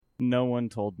no one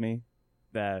told me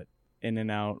that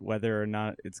In-N-Out, whether or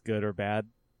not it's good or bad,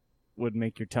 would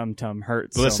make your tum-tum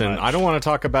hurt so Listen, much. I don't want to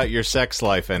talk about your sex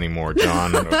life anymore,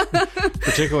 John.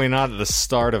 Particularly not at the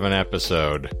start of an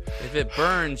episode. If it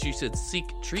burns, you should seek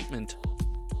treatment.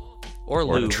 Or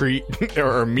Or lube.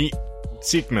 or meat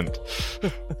segment.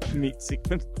 Meat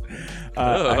segment.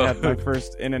 I had my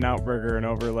first In-N-Out burger in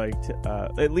over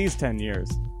at least 10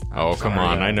 years. Oh, come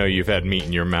on. I know you've had meat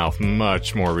in your mouth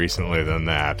much more recently than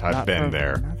that. I've been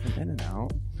there. Not from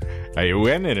In-N-Out. I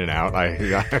went In-N-Out.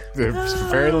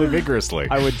 Fairly vigorously.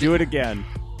 I would do it again.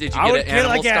 Did you get it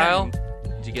animal style?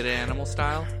 Did you get it animal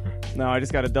style? No, I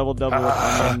just got a double with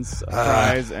onions,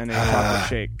 fries, and a chocolate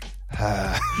shake.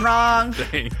 Wrong.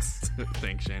 Thanks.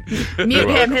 Thanks, Shane. Mute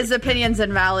him. His opinion's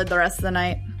invalid the rest of the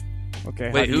night.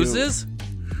 Okay. Wait, whose is?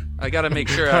 I gotta make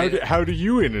sure How do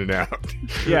you In-N-Out?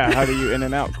 Yeah, how do you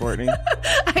In-N-Out, Courtney?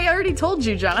 I already told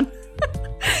you, John.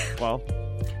 Well.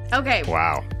 Okay.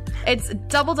 Wow. It's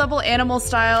double animal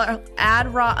style.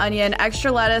 Add raw onion,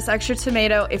 extra lettuce, extra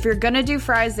tomato. If you're gonna do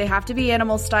fries, they have to be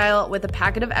animal style with a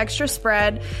packet of extra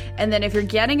spread. And then if you're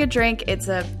getting a drink, it's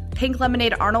a pink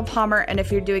lemonade Arnold Palmer. And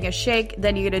if you're doing a shake,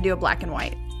 then you're gonna do a black and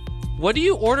white. What do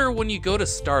you order when you go to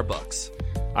Starbucks?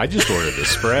 I just ordered the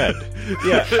spread.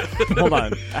 Yeah. Hold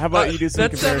on. How about you do some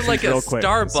that sounded comparisons like a real quick?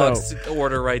 Starbucks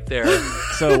order right there.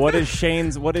 So what is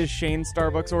Shane's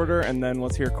Starbucks order? And then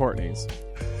let's hear Courtney's.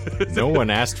 No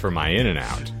one asked for my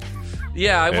In-N-Out.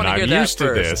 Yeah, I want to hear that used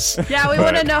first. to this. Yeah, we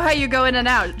want to know how you go in and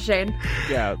out, Shane.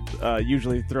 Yeah,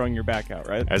 usually throwing your back out,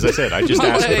 right? As I said, I just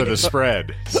asked for the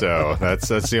spread, so that's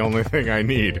the only thing I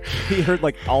need. He heard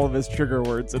like all of his trigger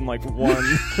words in like one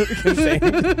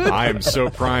contained. I am so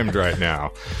primed right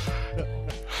now.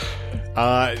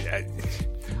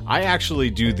 I actually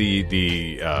do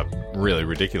the really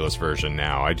ridiculous version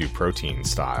now. I do protein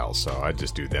style, so I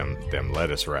just do them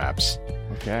lettuce wraps.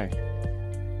 Okay.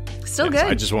 Still Yes,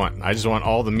 good. I just want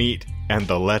all the meat and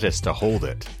the lettuce to hold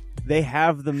it. They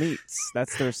have the meats.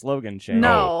 That's their slogan, Shane.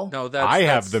 No. No, I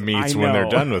have the meats when they're know.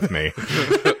 done with me.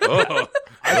 Oh.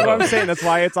 That's what I'm saying. That's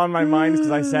why it's on my mind,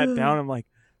 because I sat down. I'm like,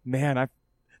 man,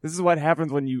 this is what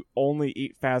happens when you only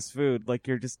eat fast food. Like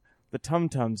the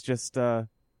tum-tums just don't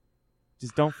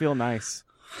feel nice.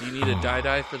 Do you need a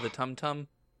die for the tum tum?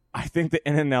 I think the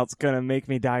In-N-Out's gonna make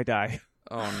me die.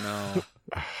 Oh no.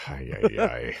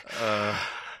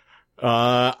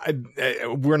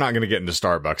 We're not going to get into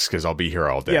Starbucks because I'll be here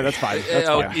all day. Yeah, that's fine. That's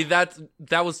fine.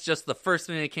 That was just the first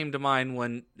thing that came to mind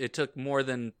when it took more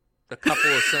than a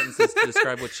couple of sentences to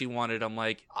describe what she wanted. I'm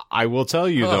like, I will tell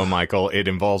you though, Michael, it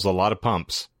involves a lot of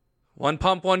pumps. one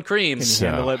pump, one cream. Can you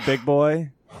handle it, big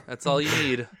boy? That's all you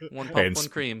need. One pump, one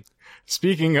cream.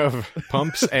 Speaking of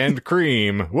pumps and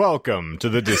cream, welcome to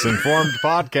the Disinformed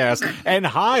Podcast and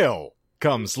Heil,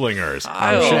 come slingers.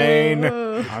 I'm Shane.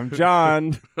 I'm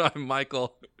John. I'm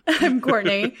Michael. I'm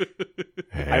Courtney.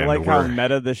 I like how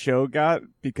meta the show got,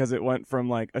 because it went from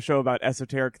like a show about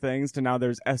esoteric things to now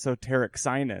there's esoteric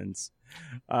sign-ins,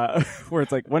 where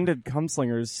it's like, when did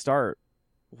Cumslingers start?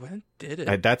 When did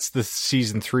it? That's the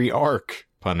season 3 arc,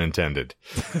 pun intended.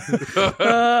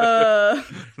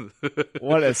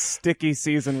 What a sticky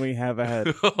season we have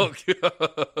ahead. Oh,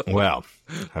 God. Well,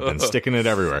 I've been sticking it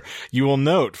everywhere. You will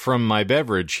note from my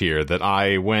beverage here that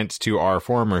I went to our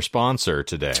former sponsor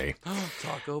today.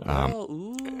 Taco Bell.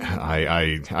 Ooh.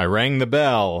 I rang the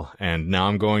bell, and now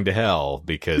I'm going to hell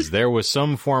because there was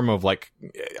some form of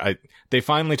they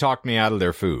finally talked me out of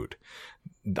their food.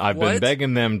 I've been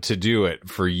begging them to do it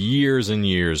for years and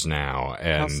years now,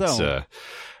 and How so?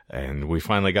 And we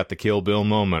finally got the Kill Bill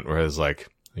moment where it's like,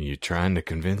 are you trying to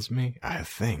convince me? I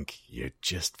think you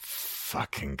just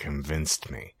fucking convinced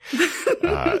me.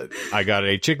 I got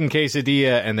a chicken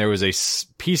quesadilla, and there was a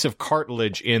piece of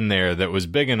cartilage in there that was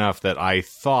big enough that I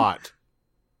thought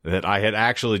that I had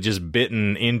actually just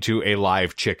bitten into a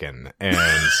live chicken.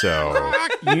 And so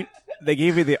they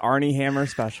gave you the Arnie Hammer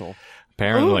special.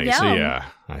 Apparently. Ooh, so yum. yeah,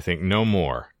 I think no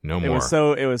more. It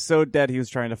was so dead he was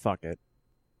trying to fuck it.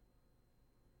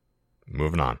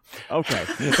 Moving on. Okay.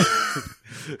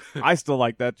 I still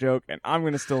like that joke, and I'm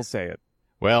going to still say it.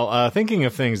 Well, thinking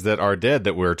of things that are dead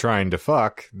that we're trying to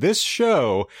fuck, this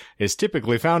show is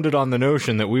typically founded on the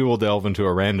notion that we will delve into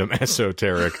a random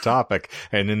esoteric topic,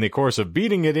 and in the course of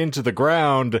beating it into the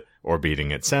ground, or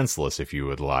beating it senseless if you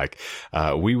would like,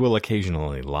 we will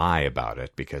occasionally lie about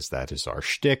it, because that is our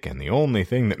shtick, and the only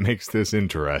thing that makes this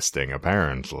interesting,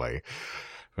 apparently.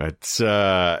 But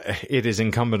it is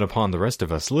incumbent upon the rest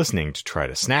of us listening to try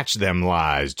to snatch them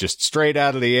lies just straight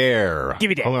out of the air,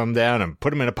 pull them down and put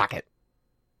them in a pocket.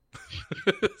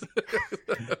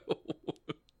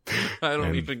 I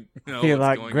don't even know Feel what's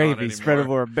like going gravy on spread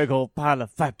anymore. over a big old pile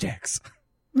of flapjacks.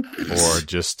 Or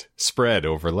just spread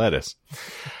over lettuce.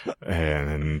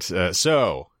 And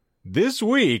so, this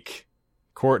week,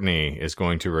 Courtney is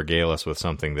going to regale us with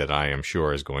something that I am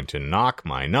sure is going to knock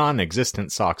my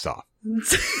non-existent socks off.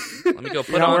 Let me go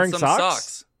put not on wearing some socks?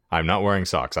 socks. I'm not wearing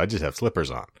socks. I just have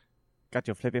slippers on. Got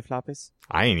your flippy floppies?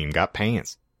 I ain't even got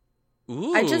pants.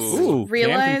 Ooh. I just Ooh, can confirm.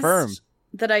 realized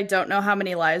that I don't know how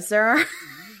many lives there are.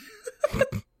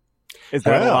 Is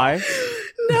that a Well. lie?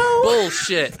 No.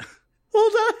 Bullshit.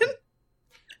 Hold on.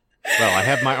 Well, I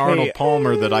have my Arnold Hey,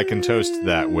 Palmer that I can toast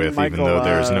that with, even Michael, though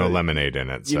there's no lemonade in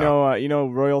it. So. You know,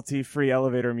 royalty-free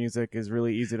elevator music is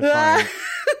really easy to find,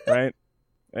 right?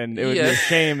 And it would be a Yes.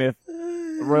 shame if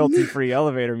royalty-free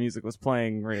elevator music was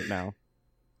playing right now.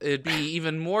 It'd be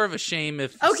even more of a shame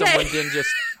if Okay. someone didn't just...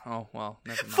 Oh, well,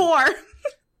 never mind.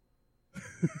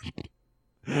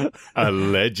 4.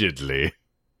 Allegedly.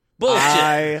 Bullshit.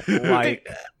 I like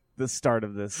the start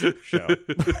of this show.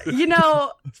 You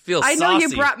know, Feels I know you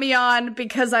saucy. brought me on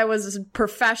because I was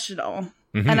professional.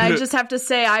 Mhm. And I just have to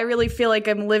say, I really feel like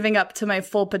I'm living up to my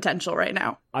full potential right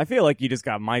now. I feel like you just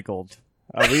got Michaeled.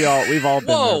 We've all been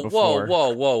there Whoa, before.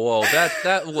 whoa.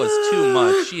 That was too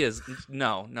much. She is...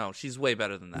 No, she's way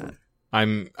better than that. I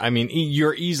mean,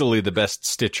 you're easily the best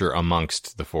stitcher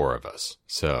amongst the four of us.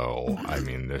 So, I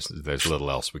mean, there's little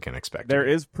else we can expect. There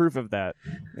is proof of that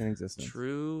in existence.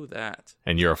 True that.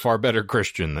 And you're a far better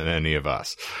Christian than any of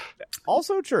us.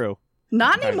 Also true.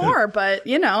 Not anymore, but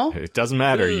you know, It doesn't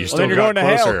matter. You Well, still then you're got going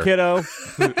to closer. hell, kiddo.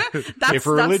 that's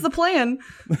the plan.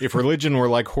 If religion were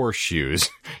like horseshoes,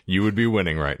 you would be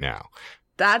winning right now.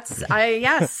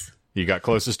 Yes. You got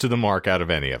closest to the mark out of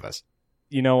any of us.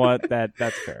 You know what?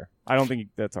 That's fair. I don't think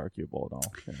that's arguable at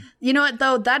all. Yeah. You know what,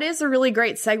 though? That is a really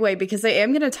great segue because I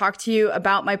am going to talk to you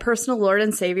about my personal Lord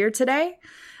and Savior today.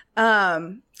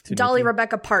 Dolly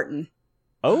Rebecca Parton.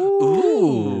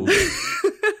 Oh.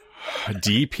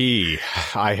 DP,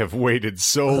 I have waited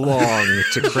so long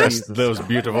to crest those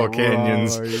beautiful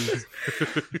canyons.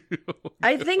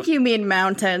 I think you mean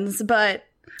mountains, but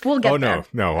we'll get Oh, there.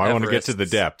 no, I want to get to the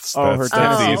depths. Oh, her That's the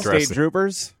Tennessee State interesting.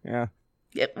 Troopers? Yeah.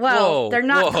 Well, Whoa, they're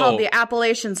not whoa. called the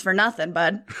Appalachians for nothing,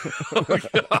 bud.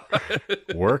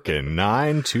 Working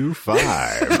 9 to 5.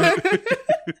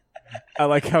 I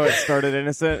like how it started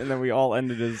innocent and then we all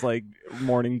ended as like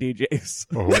morning DJs.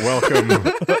 Welcome.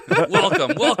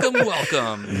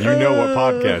 Welcome. You know what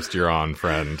podcast you're on,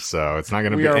 friend, so it's not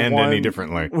going to end any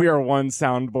differently. We are one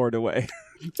soundboard away.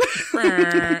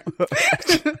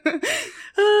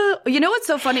 You know what's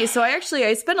so funny? So I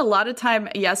spent a lot of time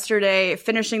yesterday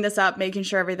finishing this up, making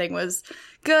sure everything was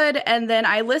good. And then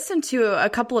I listened to a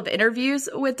couple of interviews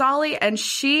with Dolly, and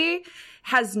she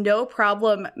has no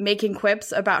problem making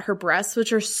quips about her breasts,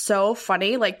 which are so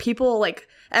funny. Like people, like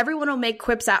everyone will make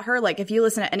quips at her. Like if you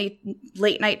listen to any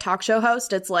late night talk show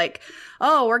host, it's like,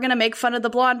 oh, we're going to make fun of the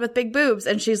blonde with big boobs.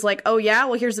 And she's like, oh yeah,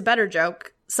 well here's a better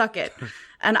joke. Suck it.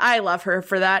 And I love her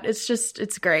for that.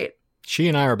 It's great. She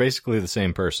and I are basically the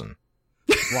same person.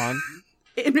 Blonde.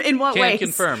 In what Can't ways?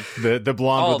 confirm. The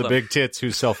blonde All with the of big tits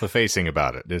who's self-effacing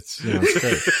about it. It's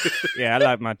great. Yeah, I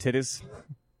like my titties.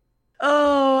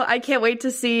 Oh, I can't wait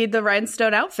to see the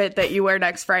rhinestone outfit that you wear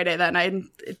next Friday. Then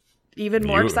I'm even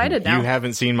more excited now. You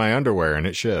haven't seen my underwear, and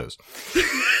it shows.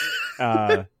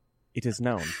 It is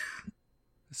known.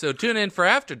 So tune in for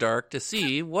After Dark to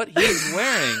see what he's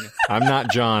wearing. I'm not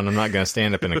John. I'm not going to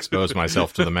stand up and expose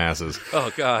myself to the masses.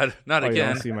 Oh, God. Not Oh, you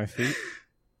again. don't see my feet?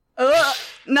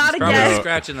 Not Probably again.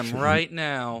 scratching them right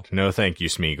now. No, thank you,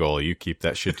 Smeagol. You keep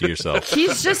that shit to yourself.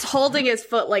 He's just holding his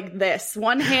foot like this,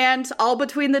 one hand all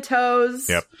between the toes.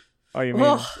 Yep. Oh, you mean?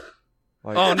 Ugh.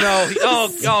 Like, Oh, no.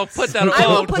 Oh, put that on. I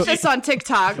will Oh, put this on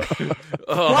TikTok.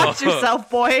 oh. Watch yourself,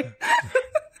 boy.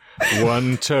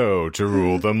 One toe to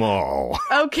rule them all.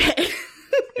 Okay.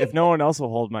 if no one else will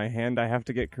hold my hand, I have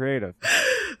to get creative.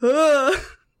 Ugh.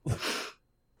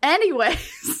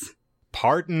 Anyways.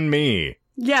 Pardon me.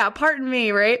 Yeah, pardon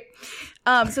me, right?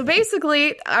 So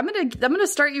basically, I'm gonna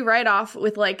start you right off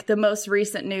with like the most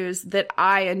recent news that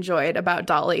I enjoyed about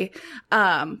Dolly,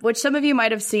 which some of you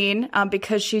might have seen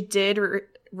because she did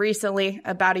recently,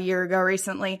 about a year ago,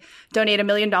 donate $1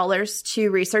 million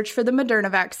to research for the Moderna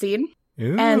vaccine.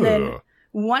 Ooh. And then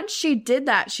once she did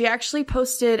that, she actually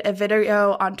posted a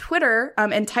video on Twitter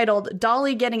entitled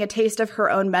Dolly Getting a Taste of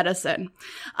Her Own Medicine,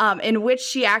 in which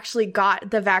she actually got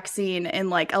the vaccine in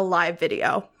like a live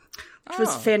video, which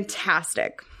was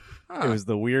fantastic. It was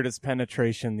the weirdest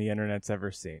penetration the internet's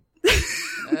ever seen.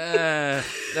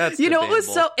 That's You know, it was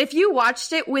debatable. if you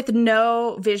watched it with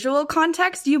no visual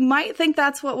context, you might think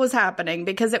that's what was happening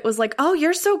because it was like, oh,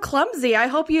 you're so clumsy. I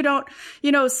hope you don't,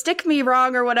 stick me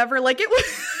wrong or whatever. Like it was,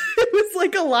 it was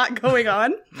like a lot going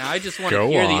on. Now I just want to Go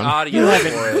hear the on. audio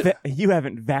for it. You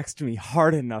haven't vaxxed me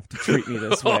hard enough to treat me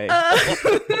this way.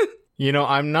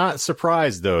 I'm not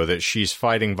surprised, though, that she's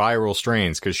fighting viral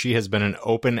strains because she has been an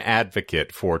open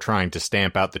advocate for trying to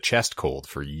stamp out the chest cold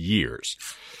for years.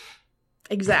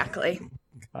 Exactly.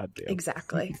 God damn.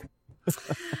 Exactly.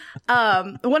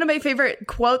 One of my favorite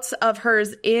quotes of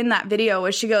hers in that video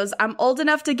was she goes, "I'm old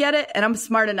enough to get it and I'm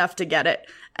smart enough to get it."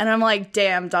 And I'm like,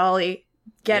 damn, Dolly,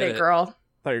 get it, girl.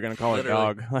 I thought you were going to call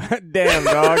Literally. it dog. Damn,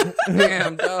 dog.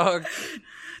 Damn, dog.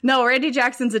 No, Randy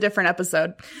Jackson's a different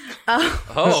episode. It's a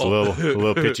Oh.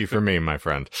 little pitchy for me, my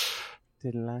friend.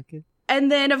 Didn't like it.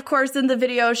 And then, of course, in the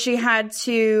video, she had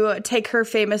to take her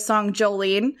famous song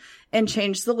Jolene and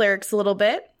change the lyrics a little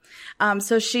bit.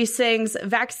 So she sings,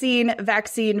 "Vaccine,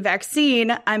 vaccine,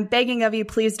 vaccine. I'm begging of you,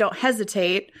 please don't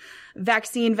hesitate.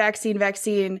 Vaccine, vaccine,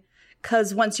 vaccine.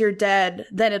 'Cause once you're dead,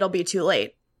 then it'll be too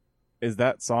late." Is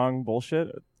that song bullshit?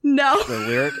 No. The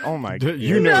lyric? Oh my god.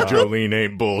 You know Jolene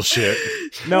ain't bullshit.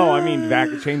 No, I mean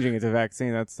changing it to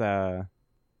vaccine. That's I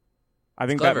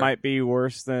think Clever. that might be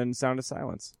worse than Sound of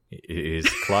Silence. It is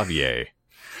clavier.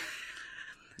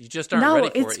 You just aren't No, ready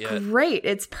for it's it yet. great.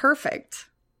 It's perfect.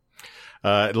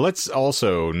 Let's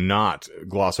also not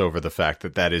gloss over the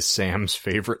fact that is Sam's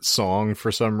favorite song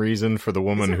for some reason, for the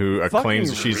woman who claims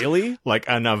Fucking she's really? like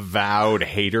an avowed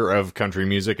hater of country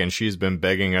music, and she's been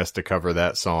begging us to cover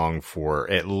that song for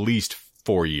at least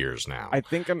 4 years now. I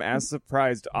think I'm as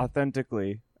surprised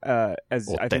authentically as I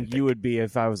think Authentic. you would be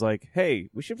if I was like, hey,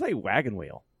 we should play Wagon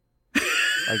Wheel.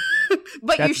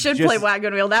 But you That's should just- play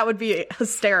Wagon Wheel. That would be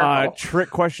hysterical. Trick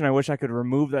question. I wish I could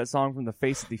remove that song from the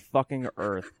face of the fucking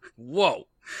earth. Whoa.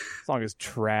 Song is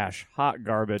trash. Hot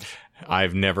garbage.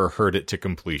 I've never heard it to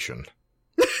completion.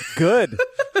 Good.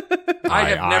 I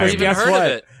have never even Guess heard what?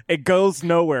 of it. It goes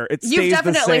nowhere. It stays You've the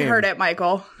definitely same. heard it,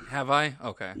 Michael. Have I?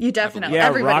 Okay. You definitely- Yeah,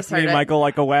 Everybody's rock me, heard it. Michael,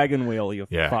 like a wagon wheel. You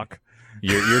Yeah. fuck.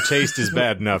 Your taste is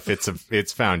bad enough.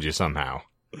 It's found you somehow.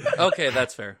 Okay,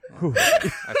 that's fair.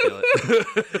 I feel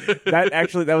it.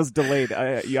 That was delayed.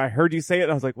 I heard you say it.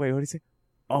 And I was like, wait, what did he say?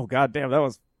 Oh god damn,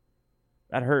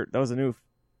 that hurt. That was an oof.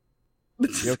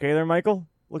 You okay there, Michael?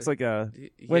 Looks like a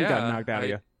wind got knocked out of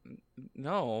you.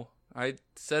 No, I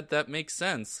said that makes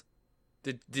sense.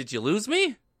 Did you lose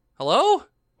me? Hello?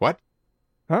 What?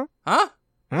 Huh?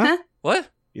 Huh? What?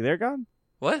 You there, God?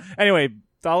 What? Anyway,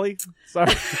 Dolly,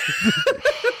 sorry.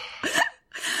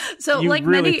 So, you like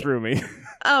really many, threw me.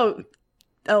 oh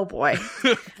boy.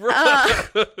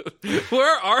 Where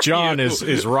are John you?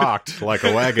 is rocked like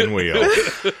a wagon wheel.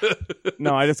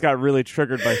 No, I just got really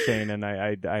triggered by Shane, and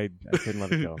I couldn't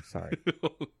let it go. Sorry.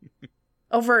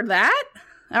 Over that?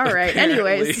 All right. Apparently.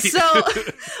 Anyways, so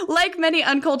like many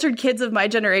uncultured kids of my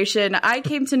generation, I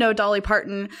came to know Dolly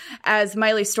Parton as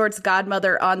Miley Stewart's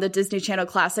godmother on the Disney Channel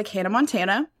classic Hannah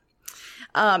Montana.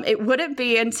 It wouldn't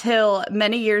be until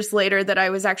many years later that I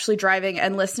was actually driving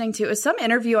and listening to some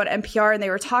interview on NPR, and they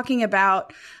were talking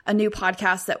about a new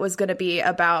podcast that was going to be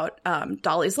about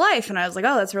Dolly's life. And I was like,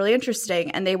 oh, that's really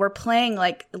interesting. And they were playing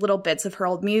like little bits of her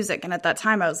old music. And at that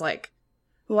time I was like,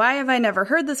 why have I never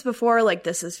heard this before? Like,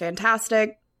 this is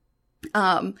fantastic.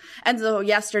 And so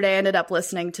yesterday I ended up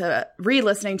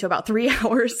re-listening to about 3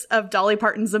 hours of Dolly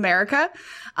Parton's America.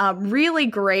 Really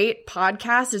great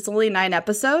podcast. It's only 9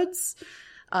 episodes.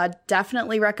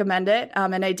 Definitely recommend it.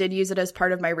 And I did use it as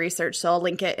part of my research, so I'll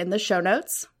link it in the show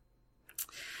notes.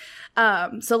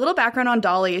 So a little background on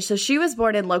Dolly. So she was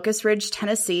born in Locust Ridge,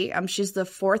 Tennessee. She's the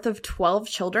 4th of 12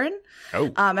 children.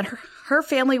 Oh. And her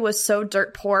family was so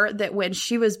dirt poor that when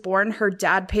she was born, her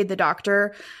dad paid the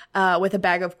doctor with a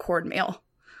bag of cornmeal.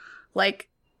 Like,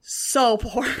 so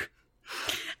poor.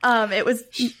 It was...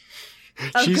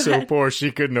 She's go so ahead. poor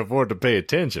she couldn't afford to pay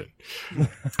attention.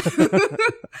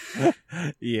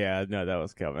 Yeah, no, that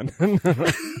was coming.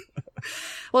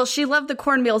 Well, she loved the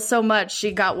cornmeal so much,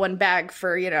 she got one bag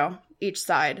for, each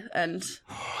side. And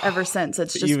ever since,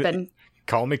 it's just been...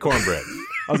 Call me cornbread.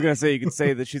 I was gonna say you could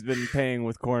say that she's been paying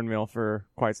with cornmeal for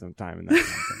quite some time in that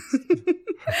context.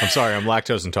 I'm sorry, I'm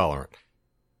lactose intolerant.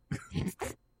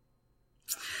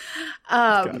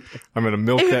 I'm going to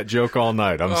milk that joke all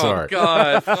night. I'm sorry. Oh,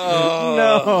 God. Oh.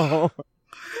 No,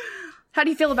 How do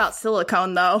you feel about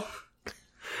silicone, though?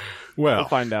 we'll Well,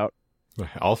 find out.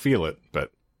 I'll feel it,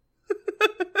 but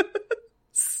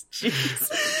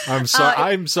Jeez. I'm sorry.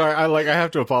 I'm sorry. I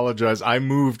have to apologize. I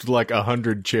moved like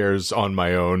 100 chairs on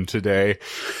my own today,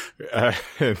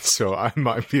 and so I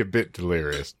might be a bit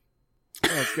delirious.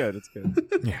 Oh, it's good. It's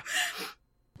good. Yeah.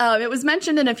 It was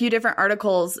mentioned in a few different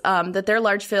articles that their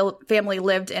large family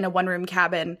lived in a one-room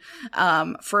cabin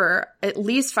for at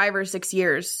least 5 or 6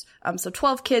 years. So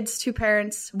 12 kids, 2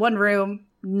 parents, 1 room,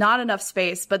 not enough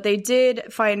space. But they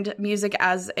did find music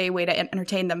as a way to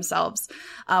entertain themselves,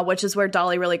 which is where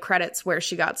Dolly really credits where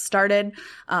she got started.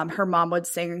 Her mom would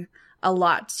sing a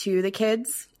lot to the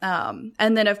kids. And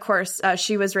then, of course,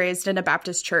 she was raised in a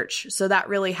Baptist church. So that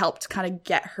really helped kind of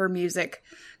get her music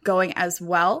going as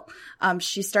well.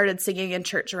 She started singing in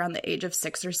church around the age of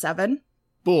 6 or 7.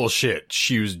 Bullshit.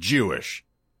 She was Jewish.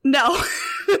 No.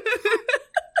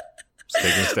 Just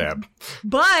taking a stab.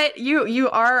 But you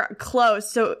are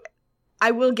close. So I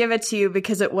will give it to you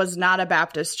because it was not a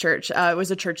Baptist church. It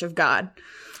was a Church of God.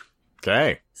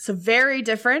 Okay. So very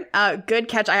different. Good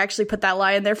catch. I actually put that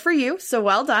lie in there for you. So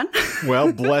well done.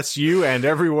 Well, bless you and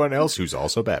everyone else who's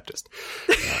also Baptist.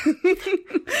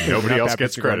 Nobody else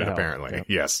gets credit, apparently. Yep.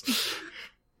 Yes.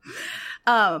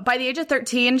 By the age of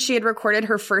 13, she had recorded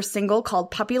her first single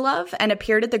called Puppy Love and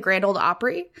appeared at the Grand Ole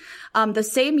Opry. The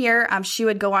same year, she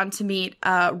would go on to meet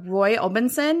Roy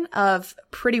Orbison of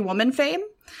Pretty Woman fame.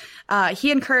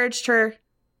 He encouraged her.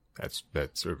 That's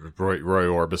Roy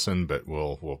Orbison, but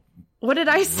we'll. What did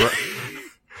I say?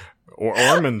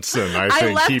 Ormondson, I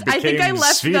think. He became I think I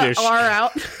left Swedish. the R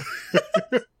out.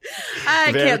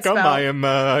 I can't spell. Welcome,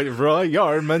 I am Roy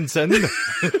Ormondson.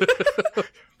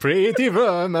 Pretty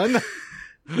woman.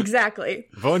 Exactly.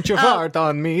 Won't you fart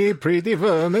on me, pretty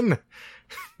woman?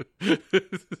 You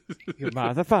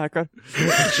motherfucker.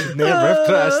 Never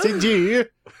trusted you.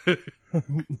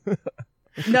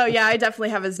 No, yeah, I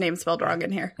definitely have his name spelled wrong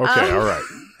in here. Okay, all right.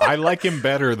 I like him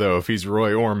better, though, if he's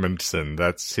Roy Ormondson.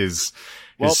 That's his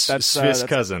Swiss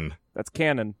cousin. That's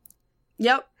canon.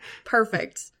 Yep.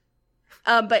 Perfect.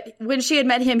 But when she had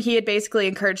met him, he had basically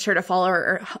encouraged her to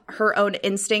follow her own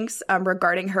instincts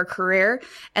regarding her career.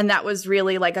 And that was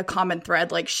really like a common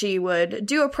thread. Like she would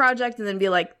do a project and then be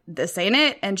like, this ain't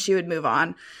it. And she would move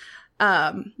on.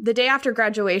 The day after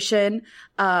graduation,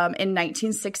 in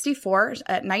 1964,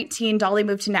 at 19, Dolly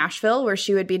moved to Nashville, where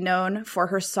she would be known for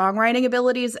her songwriting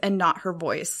abilities and not her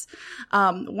voice.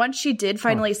 Once she did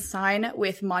finally sign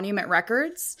with Monument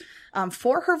Records,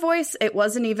 for her voice, it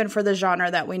wasn't even for the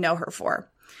genre that we know her for.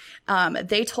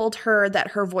 They told her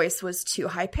that her voice was too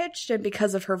high pitched, and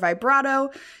because of her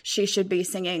vibrato, she should be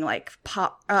singing like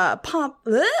pop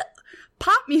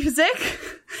music.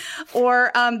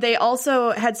 Or they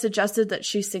also had suggested that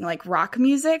she sing like rock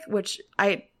music, which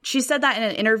she said that in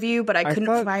an interview, but I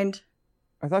couldn't find.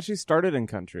 I thought she started in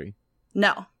country.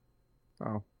 No.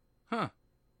 Oh. Huh.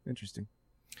 Interesting.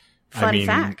 Fun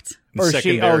fact. Or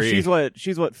she's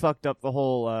what fucked up the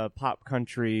whole pop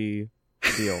country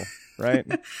deal, right?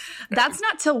 That's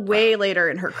not till way later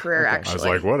in her career, Okay. actually. I was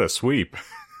like, what a sweep.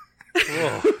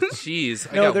 Whoa, jeez.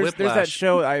 I No, got there's whiplash. that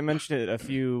show I mentioned it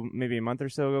maybe a month or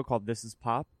so ago called This Is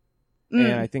Pop.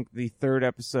 And I think the 3rd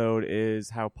episode is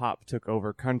how pop took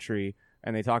over country,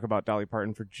 and they talk about Dolly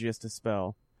Parton for just a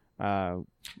spell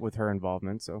with her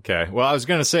involvement. So Okay. Well, I was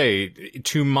going to say,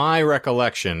 to my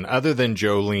recollection, other than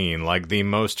Jolene, like the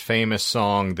most famous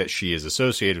song that she is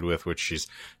associated with, which she's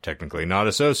technically not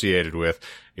associated with,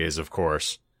 is, of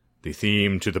course, the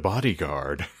theme to The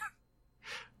Bodyguard.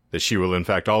 That She Will In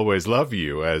Fact Always Love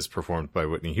You, as performed by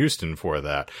Whitney Houston for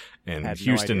that. And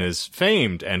Houston is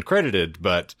famed and credited,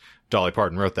 but Dolly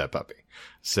Parton wrote that puppy.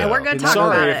 So And we're gonna talk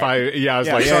sorry about if it. I was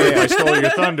if I stole your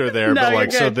thunder there, No, but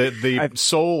like, you're so good. the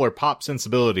soul or pop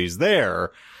sensibilities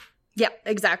there. Yeah,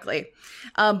 exactly.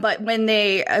 But when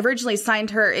they originally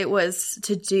signed her, it was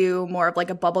to do more of like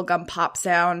a bubblegum pop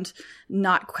sound,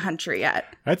 not country yet.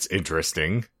 That's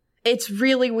interesting. It's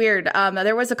really weird.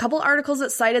 There was a couple articles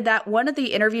that cited that. One of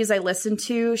the interviews I listened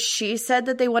to, she said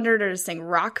that they wanted her to sing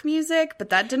rock music,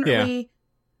 but that didn't really,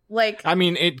 like... I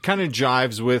mean, it kind of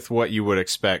jives with what you would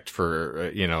expect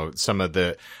for, some of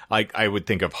the, like, I would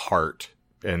think of Heart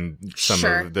and some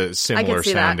of the similar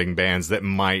sounding bands that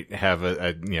might have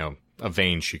a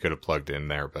vein she could have plugged in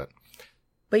there,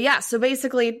 But yeah, so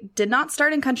basically did not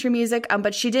start in country music,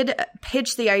 but she did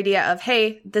pitch the idea of,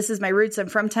 hey, this is my roots. I'm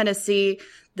from Tennessee.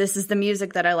 This is the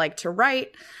music that I like to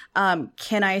write.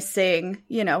 Can I sing,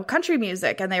 country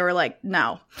music? And they were like,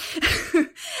 no.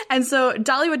 And so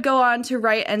Dolly would go on to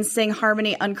write and sing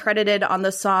harmony uncredited on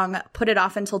the song Put It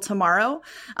Off Until Tomorrow,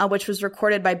 which was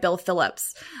recorded by Bill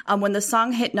Phillips. When the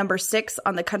song hit number 6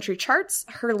 on the country charts,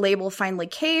 her label finally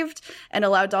caved and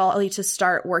allowed Dolly to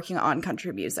start working on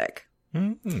country music.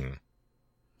 Mm-hmm.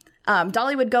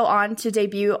 Dolly would go on to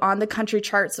debut on the country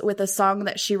charts with a song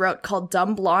that she wrote called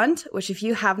Dumb Blonde, which if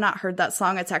you have not heard that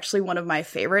song, it's actually one of my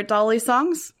favorite Dolly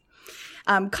songs.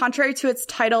 Contrary to its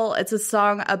title, it's a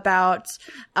song about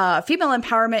female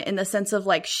empowerment in the sense of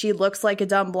like she looks like a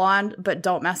dumb blonde, but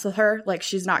don't mess with her. Like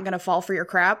she's not going to fall for your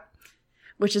crap,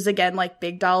 which is again like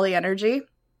big Dolly energy.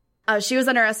 She was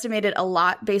underestimated a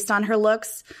lot based on her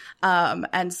looks.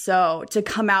 And so to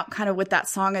come out kind of with that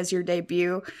song as your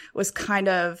debut was kind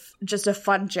of just a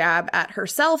fun jab at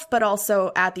herself, but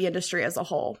also at the industry as a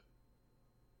whole.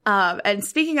 And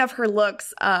speaking of her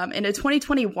looks, in a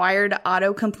 2020 Wired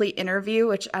autocomplete interview,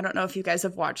 which I don't know if you guys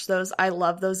have watched those. I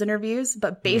love those interviews,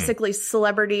 but basically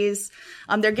celebrities,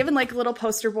 they're given like a little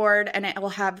poster board and it will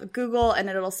have Google and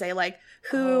it'll say like,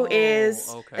 who is,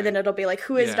 okay. and then it'll be like,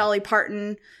 who is Dolly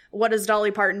Parton? What does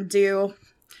Dolly Parton do?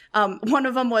 One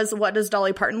of them was, what does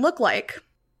Dolly Parton look like?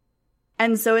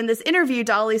 And so in this interview,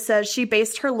 Dolly says she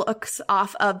based her looks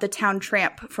off of the town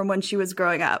tramp from when she was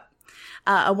growing up.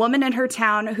 A woman in her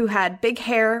town who had big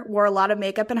hair, wore a lot of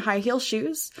makeup and high heel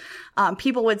shoes.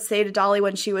 People would say to Dolly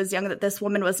when she was young that this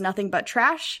woman was nothing but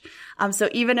trash. So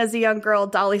even as a young girl,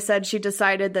 Dolly said she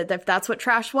decided that if that's what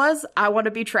trash was, I want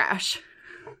to be trash.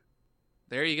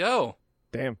 There you go.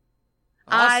 Damn.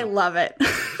 Awesome. I love it.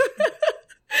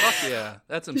 Fuck yeah.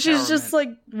 That's empowerment. She's just like,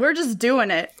 we're just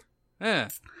doing it. Yeah.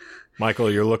 Michael,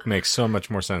 your look makes so much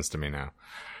more sense to me now.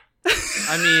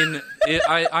 I mean,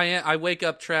 I wake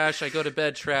up trash. I go to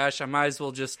bed trash. I might as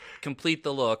well just complete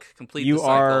the look, complete the cycle.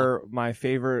 You are my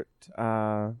favorite...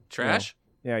 Trash?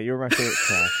 Yeah, you're my favorite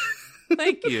trash.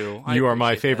 Thank you. You are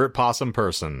my favorite possum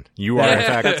person. You are, in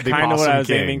fact, That's the kind of possum what I was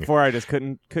king. aiming for. I just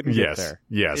couldn't Yes, get there.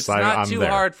 yes, It's not I'm too there.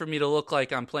 hard for me to look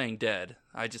like I'm playing dead.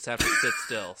 I just have to sit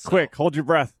still. So. Quick, hold your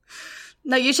breath.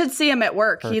 No, you should see him at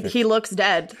work. He looks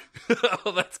dead.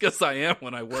 Oh, that's because I am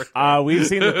when I work. We've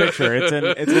seen the picture.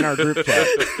 It's in our group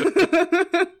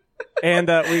chat. And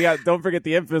don't forget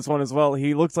the infamous one as well.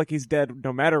 He looks like he's dead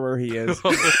no matter where he is.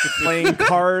 Playing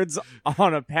cards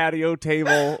on a patio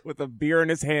table with a beer in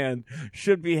his hand.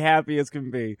 Should be happy as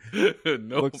can be.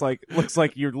 No. Looks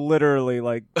like you're literally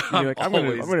like, I'm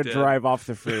gonna dead. drive off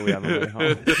the freeway on the way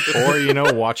home.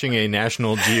 Or, watching a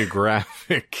National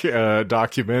Geographic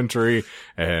documentary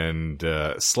and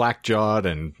slack-jawed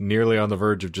and nearly on the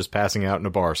verge of just passing out in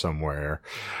a bar somewhere.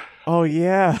 Oh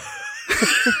yeah.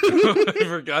 I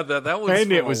forgot that was And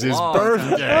from it was a his long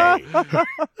birthday.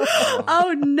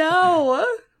 Oh no.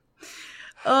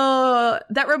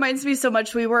 That reminds me so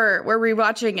much. We're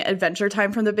rewatching Adventure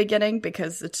Time from the beginning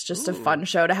because it's just a fun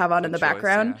show to have on in the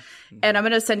background. Yeah. And I'm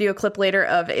going to send you a clip later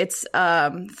of it's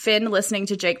Finn listening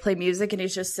to Jake play music and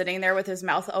he's just sitting there with his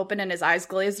mouth open and his eyes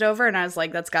glazed over. And I was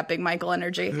like, that's got big Michael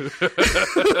energy.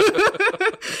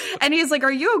 And he's like,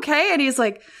 are you okay? And he's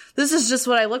like, this is just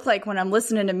what I look like when I'm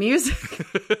listening to music.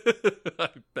 I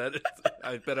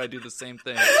bet I do the same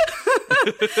thing.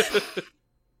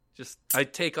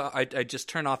 I just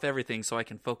turn off everything so I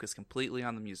can focus completely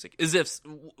on the music. As if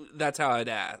that's how I'd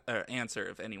answer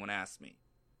if anyone asked me.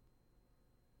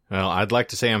 Well, I'd like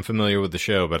to say I'm familiar with the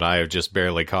show, but I have just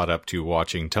barely caught up to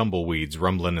watching tumbleweeds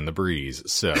rumbling in the breeze,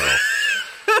 so...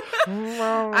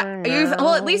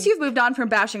 At least you've moved on from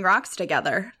bashing rocks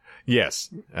together. Yes,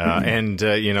 and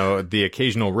the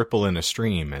occasional ripple in a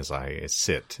stream as I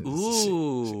sit,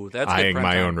 Ooh, that's eyeing good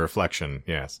my time. own reflection.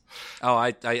 Yes. Oh, I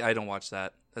don't watch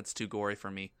that. That's too gory for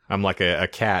me. I'm like a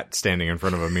cat standing in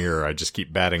front of a mirror. I just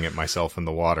keep batting at myself in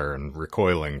the water and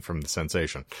recoiling from the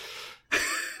sensation.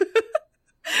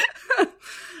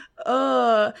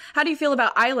 How do you feel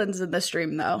about islands in the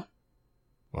stream, though?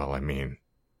 Well, I mean,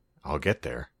 I'll get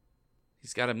there.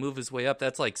 He's got to move his way up.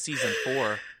 That's like season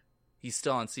 4. He's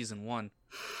still on season 1.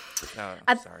 Oh,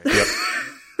 sorry. Yep.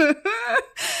 At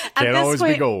Can't this always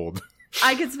point, be gold.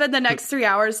 I could spend the next 3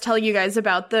 hours telling you guys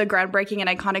about the groundbreaking and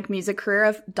iconic music career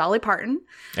of Dolly Parton.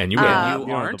 And you will. You You don't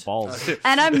have aren't? the balls.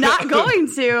 And I'm not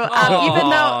going to,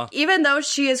 Aw. even though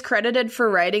she is credited for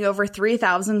writing over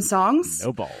 3,000 songs.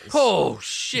 No balls. Oh,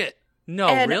 shit. No,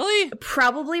 And really?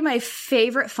 Probably my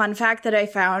favorite fun fact that I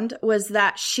found was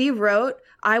that she wrote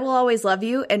I Will Always Love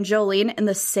You and Jolene in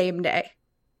the same day.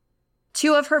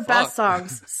 2 of her best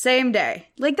songs, same day.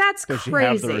 Like, that's Does she crazy.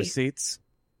 have the receipts?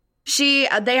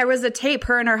 There was a tape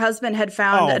her and her husband had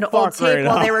found, Oh, an old fuck tape right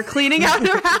while off. they were cleaning out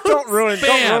their house. Don't ruin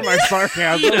my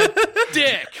sarcasm. Eat a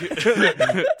dick.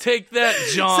 Take that,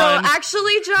 John. So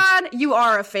actually, John, you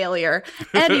are a failure.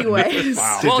 Anyways.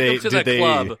 Welcome to the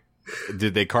club.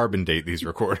 Did they carbon date these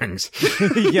recordings?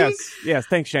 yes.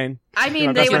 Thanks, Shane. I mean,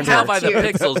 You're my they best You would can friend tell have by the to.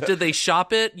 pixels. Did they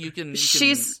shop it? You can.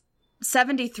 She's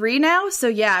 73 now, so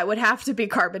yeah, it would have to be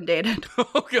carbon dated.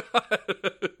 Oh, God.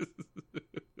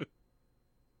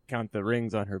 Count the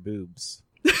rings on her boobs.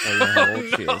 I know how old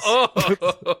she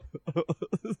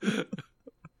is.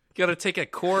 Gotta take a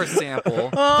core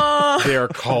sample. They are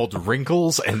called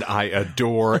wrinkles, and I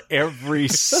adore every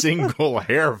single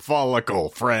hair follicle,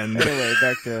 friend. Anyway,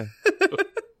 back to...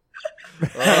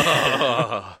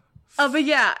 But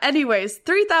yeah, anyways,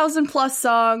 3,000 plus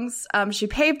songs. She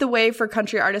paved the way for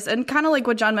country artists, and kind of like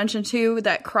what John mentioned too,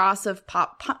 that cross of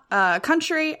pop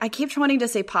country. I keep wanting to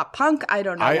say pop punk. I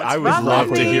don't know. I would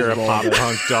love to hear a pop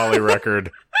punk Dolly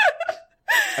record.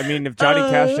 I mean, if Johnny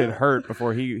Cash did Hurt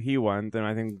before he won, then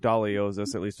I think Dolly owes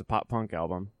us at least a pop punk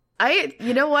album.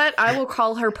 You know what? I will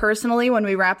call her personally when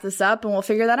we wrap this up, and we'll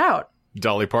figure that out.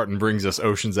 Dolly Parton brings us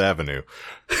Ocean's Avenue.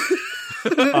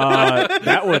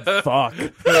 That would fuck.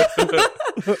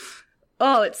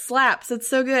 Oh, it slaps. It's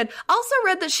so good. Also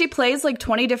read that she plays like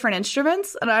 20 different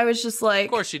instruments, and I was just like,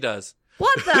 Of course she does.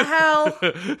 what the hell?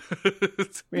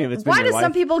 Why do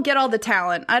some people get all the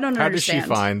talent? I don't understand. How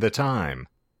does she find the time?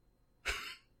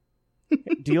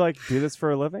 Do you do this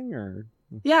for a living, or?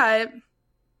 Yeah.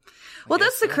 Well,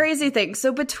 that's the crazy thing.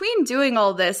 So between doing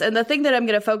all this, and the thing that I'm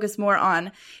going to focus more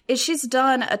on is she's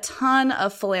done a ton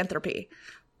of philanthropy.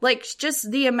 Like, just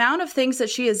the amount of things that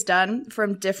she has done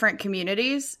from different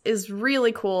communities is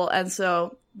really cool. And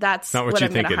so that's not what you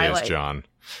I'm think going to it highlight. is, John.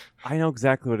 I know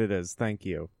exactly what it is. Thank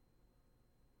you.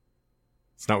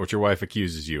 It's not what your wife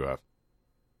accuses you of.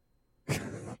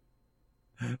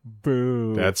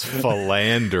 Boo. That's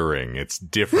philandering. It's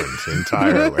different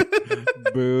entirely.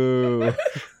 Boo.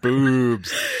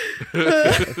 Boobs.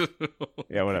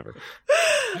 Yeah, whatever.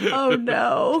 Oh,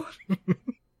 no.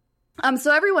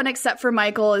 So everyone except for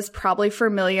Michael is probably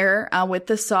familiar with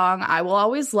the song I Will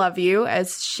Always Love You,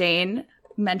 as Shane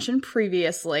mentioned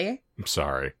previously. I'm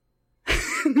sorry.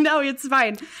 No, it's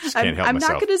fine. Can't help I'm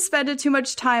myself. not going to spend too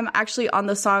much time actually on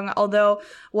the song, although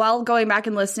while going back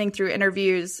and listening through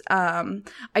interviews,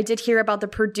 I did hear about the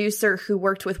producer who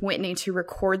worked with Whitney to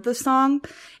record the song.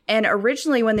 And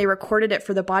originally when they recorded it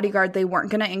for The Bodyguard, they weren't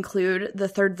going to include the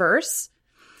third verse,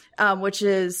 which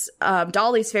is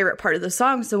Dolly's favorite part of the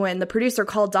song. So when the producer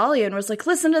called Dolly and was like,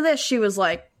 listen to this, she was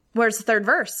like, where's the third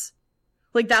verse?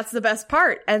 Like, that's the best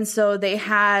part. And so they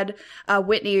had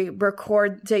Whitney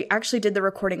record. They actually did the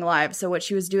recording live. So what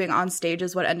she was doing on stage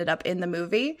is what ended up in the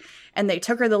movie. And they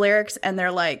took her the lyrics and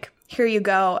they're like, here you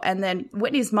go. And then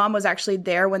Whitney's mom was actually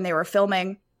there when they were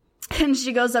filming. And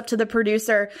she goes up to the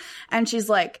producer and she's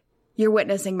like, you're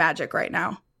witnessing magic right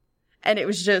now. And it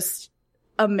was just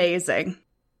amazing.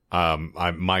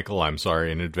 Michael, I'm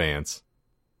sorry in advance,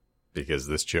 because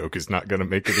this joke is not going to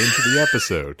make it into the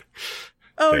episode.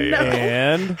 Oh, no.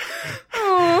 And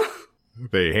Oh.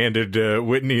 They handed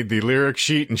Whitney the lyric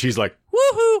sheet, and she's like,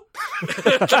 woohoo!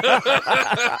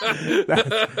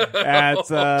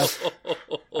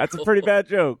 That's a pretty bad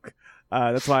joke.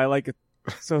 That's why I like it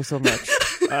so much.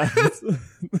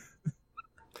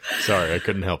 sorry, I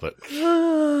couldn't help it.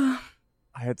 I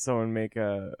had someone make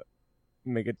a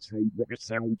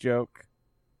sound joke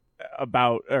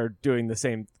about or doing the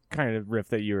same kind of riff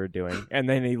that you were doing, and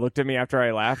then he looked at me after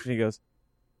I laughed, and he goes,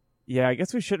 "Yeah, I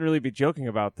guess we shouldn't really be joking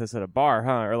about this at a bar,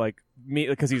 huh?" Or like me,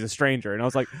 because he's a stranger, and I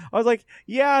was like,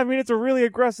 "Yeah, I mean, it's a really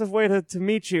aggressive way to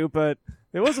meet you, but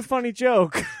it was a funny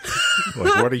joke."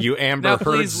 Like, what are you, Amber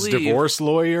Heard's divorce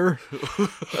lawyer?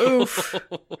 Oof.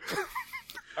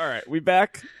 All right, we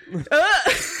back.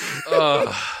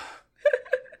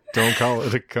 Don't call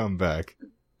it a comeback.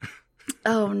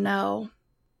 Oh no.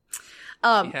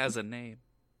 He has a name.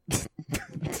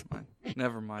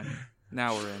 Never mind.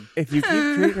 Now we're in. If you keep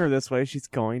treating her this way, she's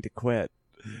going to quit.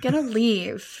 Gonna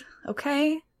leave,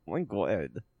 okay? I'm glad.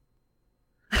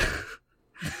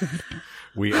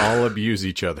 We all abuse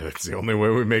each other. It's the only way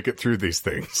we make it through these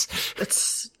things.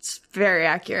 It's very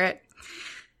accurate.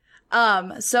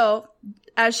 So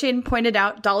as Shane pointed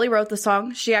out, Dolly wrote the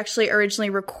song. She actually originally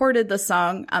recorded the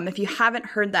song. If you haven't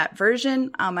heard that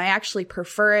version, I actually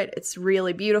prefer it. It's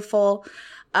really beautiful.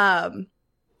 And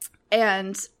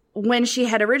when she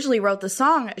had originally wrote the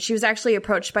song, she was actually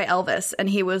approached by Elvis, and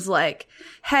he was like,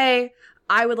 "Hey,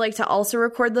 I would like to also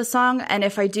record the song, and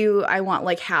if I do, I want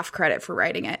like half credit for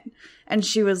writing it." And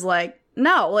she was like,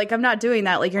 "No, like I'm not doing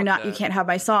that. Like you can't have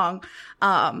my song."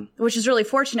 Which is really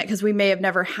fortunate because we may have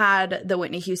never had the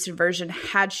Whitney Houston version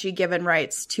had she given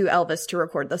rights to Elvis to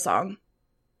record the song.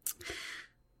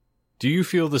 Do you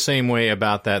feel the same way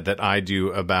about that I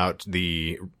do about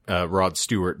the Rod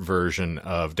Stewart version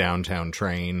of Downtown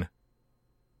Train?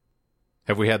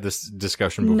 Have we had this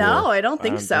discussion before? No, I don't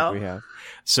think so. Think we have.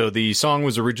 So the song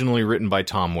was originally written by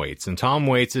Tom Waits, and Tom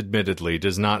Waits admittedly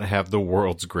does not have the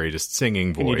world's greatest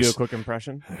singing voice. Can you do a quick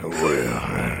impression?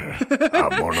 Well, I'm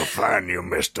gonna find you,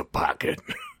 Mr. Pocket.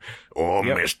 Oh,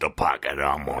 Yep. Mr. Pocket,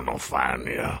 I'm gonna find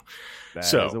you. That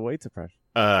is a Waits impression.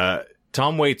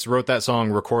 Tom Waits wrote that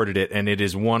song, recorded it, and it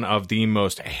is one of the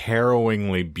most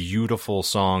harrowingly beautiful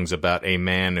songs about a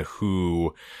man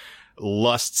who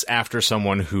lusts after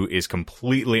someone who is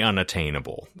completely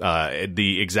unattainable.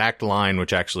 The exact line,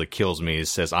 which actually kills me,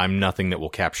 says, "I'm nothing that will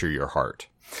capture your heart,"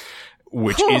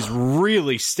 which is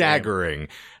really staggering.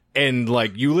 And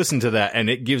like, you listen to that and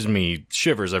it gives me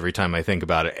shivers every time I think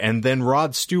about it. And then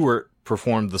Rod Stewart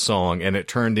performed the song and it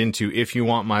turned into "If You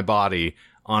Want My Body"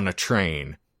 on a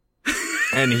train.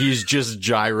 And he's just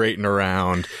gyrating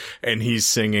around and he's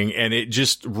singing, and it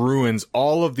just ruins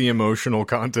all of the emotional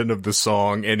content of the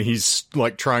song. And he's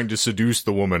like trying to seduce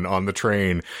the woman on the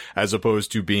train as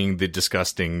opposed to being the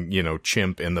disgusting,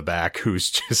 chimp in the back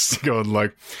who's just going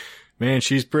like, "Man,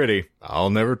 she's pretty. I'll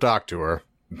never talk to her.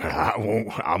 I won't.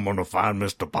 I'm going to find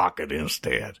Mr. Pocket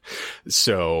instead."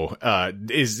 So,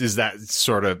 is that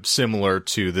sort of similar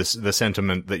to the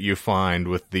sentiment that you find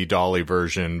with the Dolly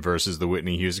version versus the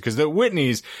Whitney Houston? Because the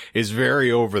Whitney's is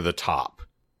very over the top,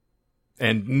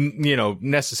 and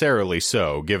necessarily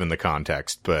so given the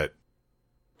context. But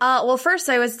well, first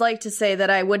I would like to say that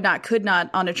I could not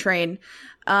on a train,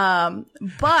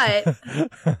 but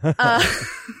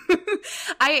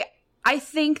I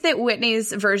think that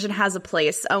Whitney's version has a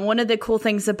place. One of the cool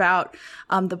things about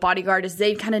The Bodyguard is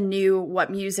they kind of knew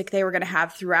what music they were going to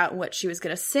have throughout and what she was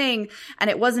going to sing. And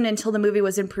it wasn't until the movie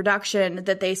was in production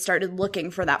that they started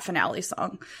looking for that finale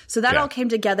song. So that all came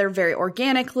together very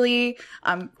organically.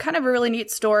 Kind of a really neat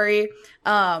story.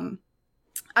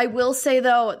 I will say,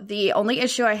 though, the only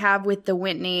issue I have with the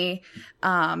Whitney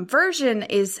version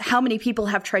is how many people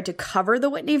have tried to cover the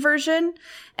Whitney version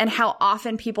and how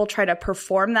often people try to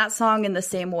perform that song in the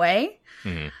same way.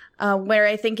 Mm-hmm. Where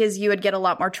I think is you would get a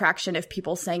lot more traction if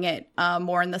people sang it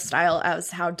more in the style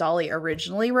as how Dolly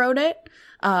originally wrote it,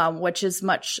 which is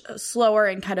much slower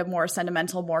and kind of more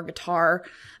sentimental, more guitar.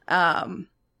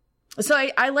 So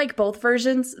I like both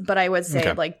versions, but I would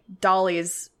say like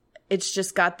Dolly's, it's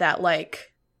just got that like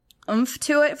oomph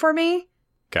to it for me.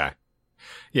 Okay.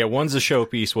 Yeah, one's a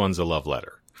showpiece, one's a love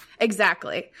letter.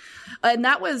 Exactly. And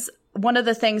that was one of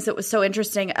the things that was so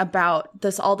interesting about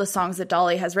all the songs that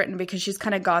Dolly has written, because she's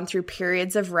kind of gone through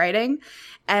periods of writing,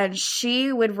 and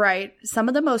she would write some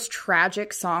of the most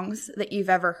tragic songs that you've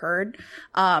ever heard.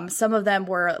 Some of them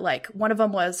were like, one of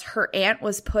them was her aunt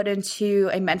was put into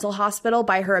a mental hospital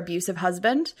by her abusive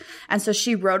husband. And so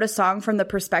she wrote a song from the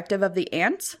perspective of the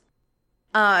aunt.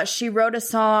 She wrote a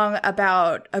song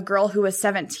about a girl who was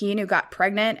 17 who got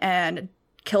pregnant and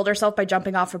killed herself by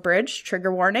jumping off a bridge.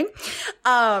 Trigger warning.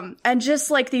 And just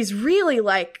like these really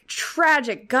like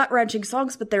tragic, gut-wrenching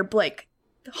songs, but they're like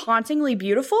hauntingly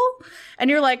beautiful. And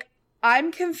you're like,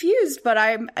 I'm confused, but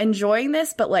I'm enjoying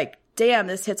this. But like, damn,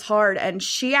 this hits hard. And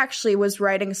she actually was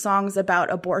writing songs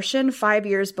about abortion 5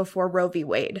 years before Roe v.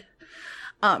 Wade.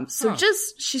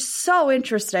 Just, she's so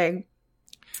interesting.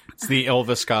 It's the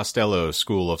Elvis Costello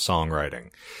School of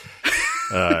Songwriting.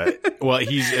 Well,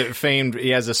 he's famed. He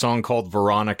has a song called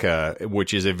Veronica,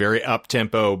 which is a very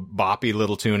up-tempo, boppy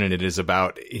little tune, and it is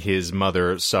about his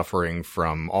mother suffering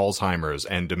from Alzheimer's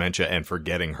and dementia and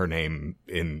forgetting her name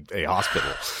in a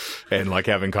hospital, and like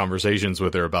having conversations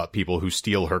with her about people who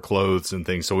steal her clothes and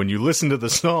things. So when you listen to the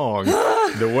song,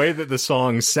 the way that the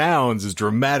song sounds is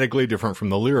dramatically different from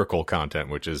the lyrical content,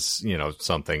 which is,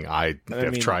 something I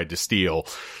have tried to steal.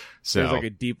 So there's like a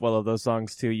deep well of those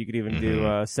songs too. You could even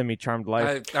do "Semi-Charmed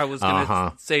Life." I was going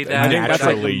to say that. I think that's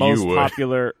like the most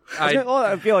popular.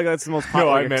 I feel like that's the most popular.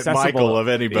 No, I meant Michael of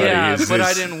anybody. Yeah, but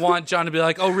I didn't want John to be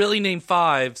like, "Oh, really? Name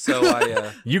 5." So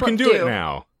I. You can do it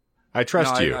now. I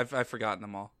trust you. I've forgotten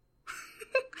them all.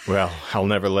 Well, I'll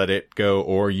never let it go,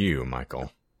 or you,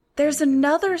 Michael. There's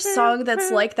another song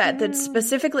that's like that, that's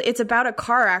specifically, it's about a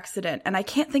car accident, and I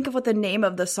can't think of what the name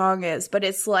of the song is, but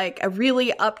it's like a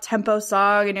really up-tempo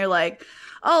song, and you're like,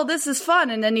 oh, this is fun,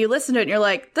 and then you listen to it, and you're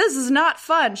like, this is not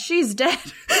fun, she's dead.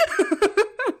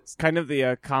 It's kind of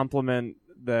the compliment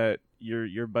that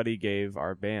your buddy gave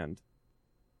our band.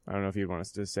 I don't know if you'd want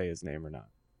us to say his name or not,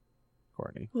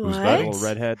 Courtney. What? Who's that little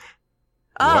redhead?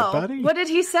 Oh, what, buddy? What did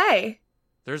he say?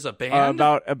 There's a band?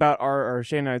 About our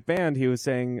Shane and I's band. He was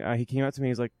saying, he came up to me,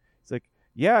 he's like,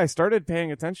 yeah, I started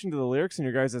paying attention to the lyrics in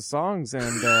your guys' songs,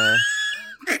 and I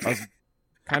was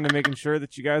kind of making sure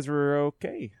that you guys were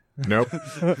okay. Nope.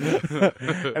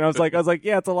 And I was like,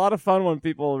 yeah, it's a lot of fun when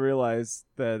people realize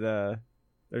that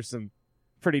there's some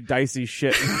pretty dicey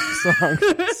shit in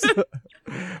the songs.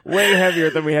 Way heavier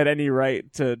than we had any right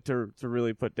to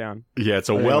really put down. Yeah, it's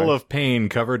a well of pain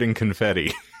covered in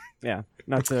confetti. Yeah,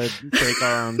 not to take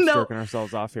our arms stroking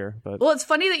ourselves off here, but well, it's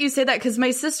funny that you say that, because my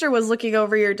sister was looking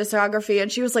over your discography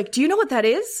and she was like, "Do you know what that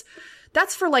is?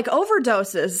 that's for like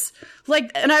overdoses.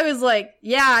 Like, and I was like,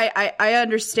 yeah, I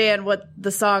understand what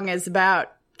the song is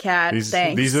about, Kat.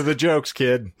 Thanks. These are the jokes,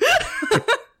 kid.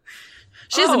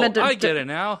 She hasn't meant to. I get it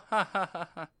now. Ha ha ha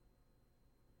ha.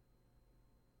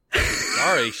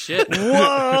 Sorry, shit.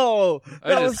 Whoa!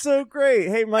 That was so great.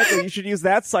 Hey, Michael, you should use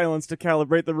that silence to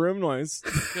calibrate the room noise.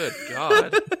 Good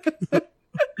God.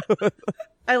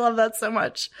 I love that so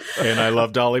much. And I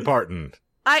love Dolly Parton.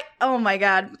 Oh my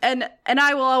God. And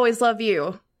I will always love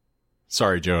you.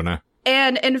 Sorry, Jonah.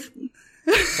 And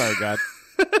Sorry, God.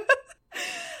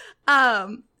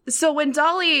 So when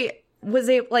Dolly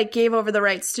gave over the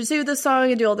rights to do the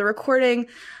song and do all the recording,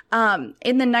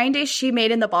 in the 90s, she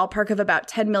made in the ballpark of about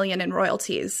 $10 million in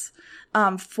royalties,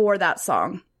 for that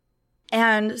song.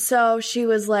 And so she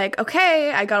was like,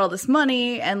 okay, I got all this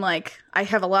money and like, I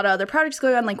have a lot of other projects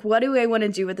going on. Like, what do I want to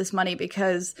do with this money?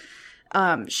 Because,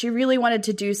 she really wanted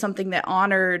to do something that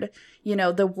honored,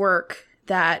 the work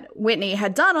that Whitney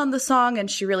had done on the song, and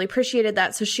she really appreciated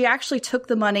that. So she actually took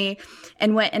the money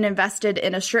and went and invested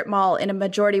in a strip mall in a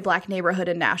majority black neighborhood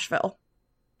in Nashville.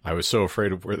 I was so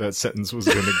afraid of where that sentence was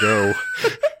going to go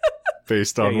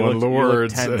based on one of the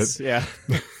words. Yeah.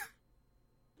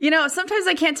 Sometimes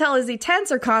I can't tell, is he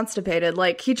tense or constipated?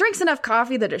 Like, he drinks enough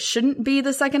coffee that it shouldn't be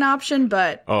the second option,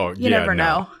 but you never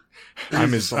know.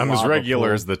 I'm as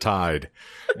regular as the tide.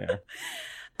 Yeah.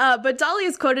 But Dolly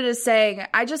is quoted as saying,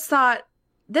 I just thought,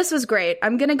 this was great.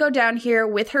 I'm going to go down here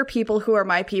with her people who are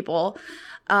my people.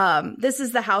 This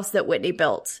is the house that Whitney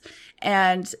built.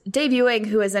 And Dave Ewing,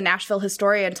 who is a Nashville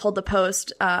historian, told the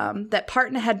Post that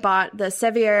Parton had bought the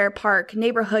Sevier Park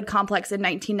neighborhood complex in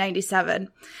 1997.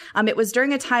 It was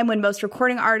during a time when most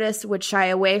recording artists would shy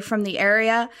away from the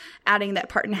area, adding that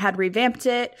Parton had revamped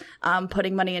it,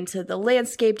 putting money into the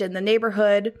landscape in the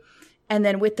neighborhood. And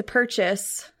then with the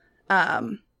purchase,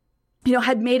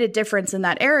 had made a difference in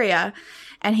that area.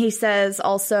 And he says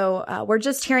also, we're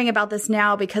just hearing about this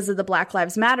now because of the Black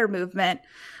Lives Matter movement,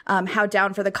 how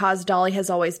down for the cause Dolly has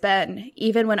always been,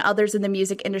 even when others in the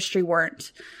music industry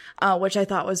weren't, which I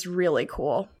thought was really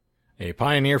cool. A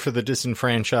pioneer for the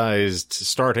disenfranchised,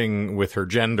 starting with her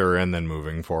gender and then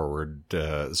moving forward.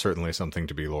 Certainly something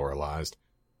to be laurelized.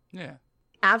 Yeah.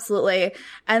 Absolutely.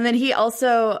 And then he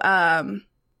also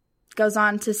goes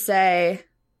on to say,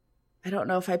 I don't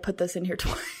know if I put this in here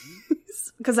twice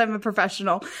because I'm a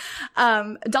professional.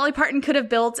 Dolly Parton could have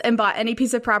built and bought any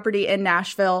piece of property in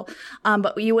Nashville,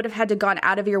 but you would have had to gone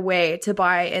out of your way to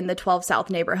buy in the 12 South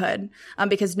neighborhood,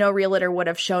 because no realtor would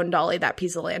have shown Dolly that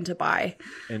piece of land to buy.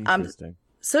 Interesting.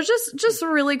 So just a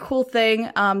really cool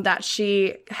thing that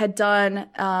she had done.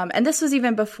 And this was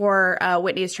even before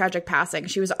Whitney's tragic passing.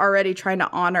 She was already trying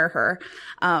to honor her,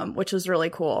 which was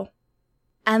really cool.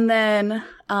 And then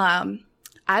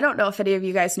I don't know if any of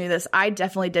you guys knew this. I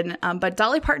definitely didn't. But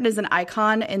Dolly Parton is an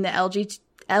icon in the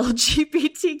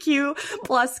LGBTQ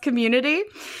plus community.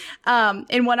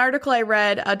 In one article I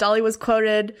read, Dolly was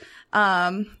quoted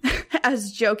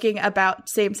as joking about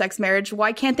same-sex marriage.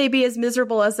 Why can't they be as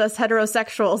miserable as us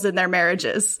heterosexuals in their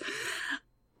marriages?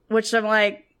 Which I'm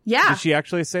like, yeah. Did she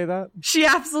actually say that? She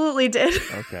absolutely did.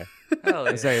 Okay. Hell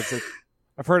yeah.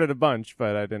 I've heard it a bunch,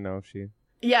 but I didn't know if she...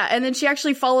 Yeah, and then she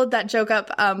actually followed that joke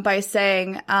up by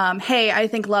saying, hey, I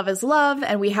think love is love,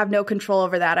 and we have no control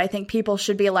over that. I think people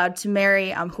should be allowed to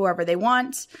marry whoever they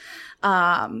want.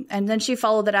 And then she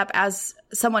followed it up as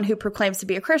someone who proclaims to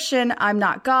be a Christian. I'm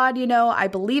not God, I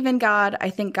believe in God.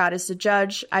 I think God is the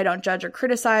judge. I don't judge or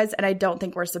criticize, and I don't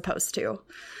think we're supposed to.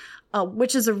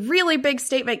 Which is a really big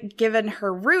statement given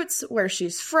her roots, where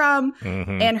she's from,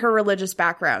 and her religious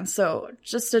background. So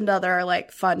just another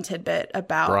fun tidbit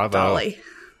about Dolly.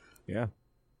 Yeah.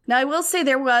 Now, I will say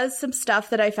there was some stuff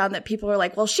that I found that people were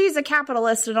like, well, she's a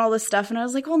capitalist and all this stuff. And I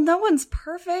was like, well, no one's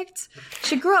perfect.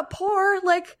 She grew up poor.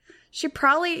 She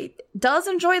probably does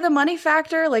enjoy the money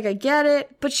factor. I get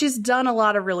it. But she's done a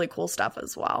lot of really cool stuff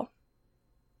as well.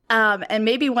 And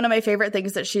maybe one of my favorite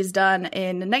things that she's done,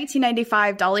 in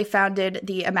 1995, Dolly founded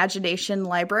the Imagination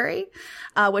Library,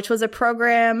 which was a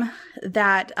program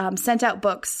that sent out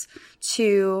books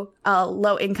to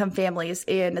low-income families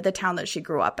in the town that she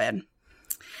grew up in.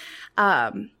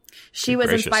 She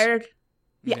was inspired.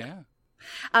 Yeah.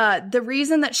 The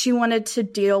reason that she wanted to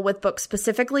deal with books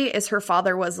specifically is her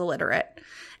father was illiterate.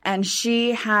 And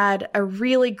she had a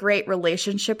really great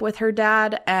relationship with her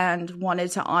dad and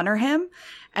wanted to honor him.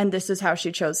 And this is how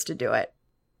she chose to do it.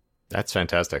 That's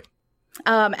fantastic.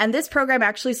 And this program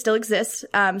actually still exists.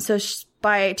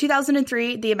 By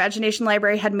 2003, the Imagination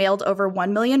Library had mailed over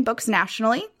 1 million books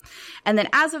nationally. And then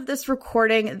as of this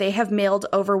recording, they have mailed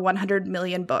over 100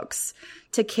 million books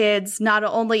to kids, not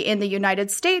only in the United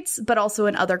States, but also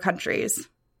in other countries.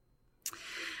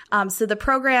 So the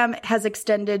program has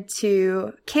extended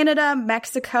to Canada,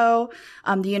 Mexico,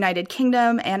 the United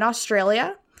Kingdom, and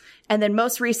Australia. And then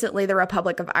most recently, the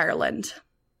Republic of Ireland.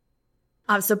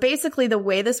 So basically, the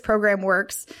way this program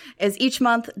works is each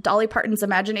month, Dolly Parton's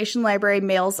Imagination Library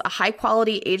mails a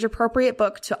high-quality, age-appropriate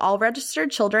book to all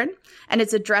registered children, and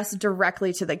it's addressed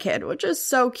directly to the kid, which is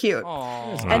so cute.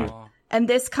 And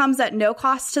this comes at no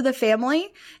cost to the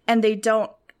family, and they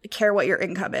don't care what your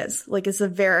income is. Like, it's a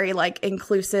very, like,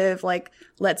 inclusive, like,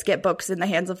 let's get books in the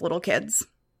hands of little kids.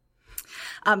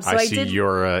 So I see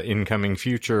your incoming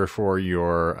future for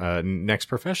your next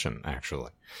profession,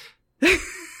 actually.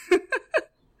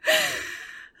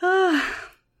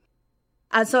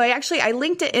 So I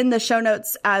linked it in the show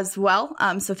notes as well.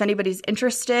 So if anybody's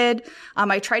interested,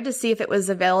 I tried to see if it was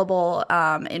available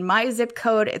in my zip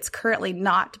code. It's currently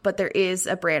not, but there is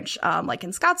a branch like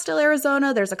in Scottsdale,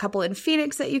 Arizona. There's a couple in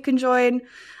Phoenix that you can join.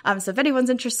 So if anyone's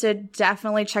interested,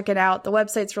 definitely check it out. The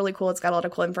website's really cool. It's got a lot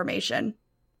of cool information.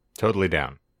 Totally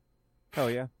down. Oh,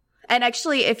 yeah. And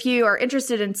actually, if you are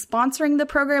interested in sponsoring the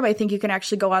program, I think you can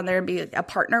actually go on there and be a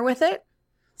partner with it.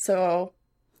 So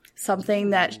something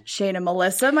that Shane and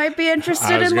Melissa might be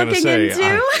interested in looking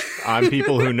into. I'm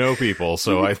people who know people,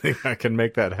 so I think I can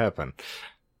make that happen.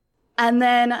 And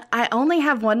then I only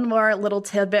have one more little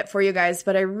tidbit for you guys,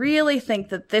 but I really think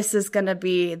that this is going to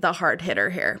be the hard hitter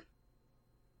here.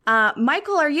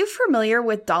 Michael, are you familiar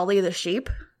with Dolly the sheep?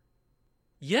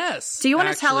 Yes. Do you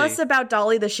want to tell us about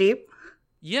Dolly the sheep?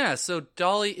 Yeah, so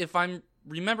Dolly, if I'm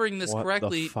remembering this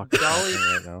correctly, the fuck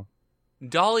right now?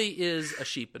 Dolly is a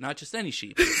sheep, but not just any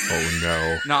sheep. Oh,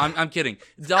 no. No, I'm kidding.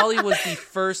 Dolly was the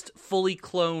first fully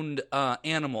cloned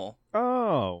animal.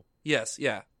 Oh. Yes,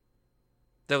 yeah.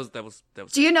 That was.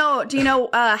 Do you know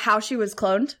how she was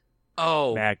cloned?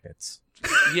 Oh. Magnets.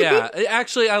 Yeah,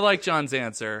 actually, I like John's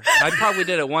answer. I probably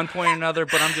did at one point or another,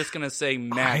 but I'm just going to say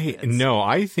magnets.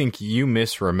 I think you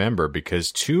misremember,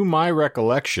 because to my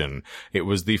recollection, it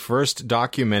was the first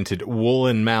documented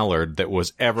woolen mallard that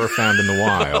was ever found in the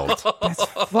wild. That's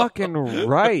fucking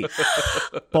right.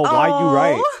 But why you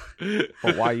right?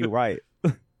 But why you right?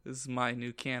 This is my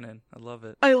new canon. I love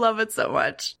it. I love it so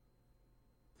much.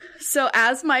 So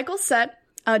as Michael said,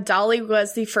 Dolly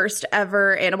was the first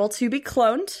ever animal to be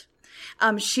cloned.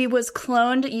 She was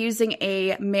cloned using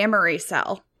a mammary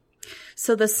cell.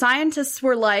 So the scientists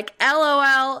were like,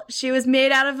 LOL, she was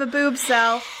made out of a boob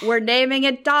cell. We're naming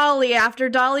it Dolly after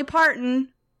Dolly Parton.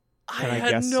 I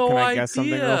had no idea. Can I guess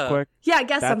something real quick? Yeah,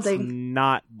 guess That's something.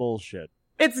 Not bullshit.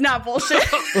 It's not bullshit.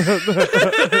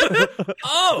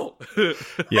 Oh!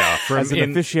 Yeah, as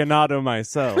an aficionado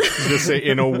myself. To say,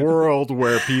 in a world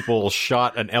where people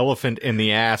shot an elephant in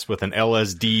the ass with an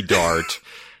LSD dart,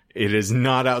 it is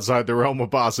not outside the realm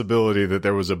of possibility that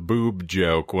there was a boob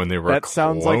joke when they were that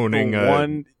sounds cloning like the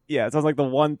one. Yeah, it sounds like the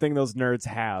one thing those nerds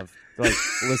have. They're like,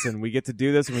 listen, we get to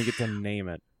do this and we get to name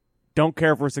it. Don't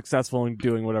care if we're successful in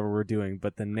doing whatever we're doing,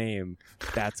 but the name,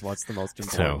 that's what's the most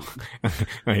important. So,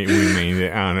 we made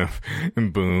it out of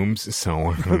boobs, so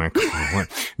we're gonna call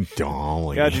it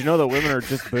Dolly. Yeah, did you know that women are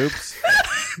just boobs?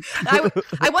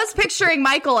 I was picturing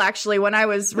Michael, actually, when I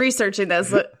was researching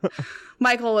this.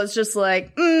 Michael was just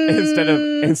like, instead of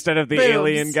the boobs.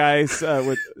 alien guys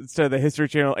instead of the History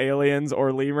Channel aliens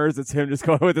or lemurs, it's him just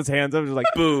going with his hands up, just like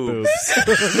boobs.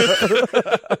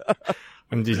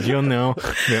 And did you know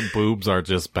that boobs are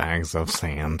just bags of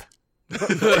sand?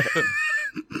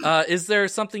 Is there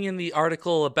something in the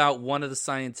article about one of the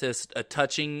scientists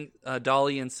touching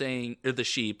Dolly and saying, or the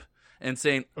sheep, and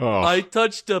saying, I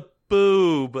touched a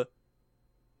boob?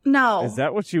 No. Is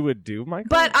that what you would do, Michael?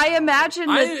 But I imagine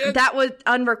that was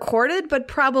unrecorded, but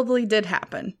probably did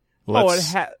happen.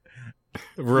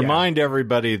 Remind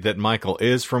everybody that Michael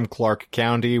is from Clark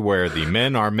County, where the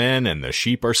men are men and the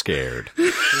sheep are scared.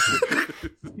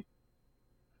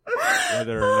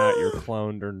 Whether or not you're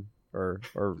cloned or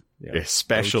yeah,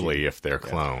 especially if they're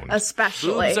cloned.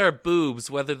 Especially. Boobs are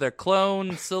boobs, whether they're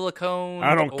cloned, silicone.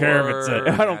 I don't care if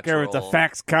it's a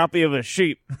fax copy of a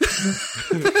sheep.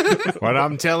 What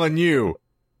I'm telling you,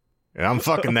 I'm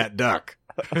fucking that duck.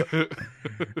 Well,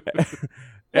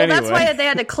 that's why they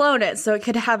had to clone it, so it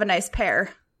could have a nice pair.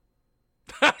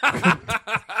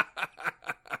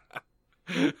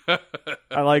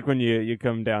 I like when you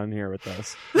come down here with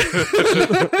us.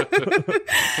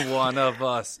 One of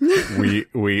us.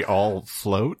 We all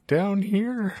float down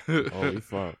here? Oh, we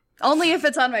float. Only if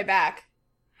it's on my back.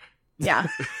 Yeah.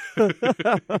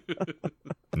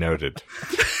 Noted.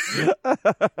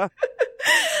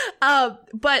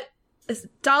 But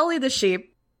Dolly the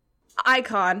sheep,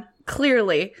 icon,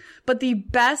 clearly. But the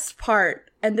best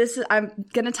part, and this is, I'm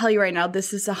going to tell you right now,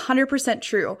 this is 100%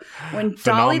 true. When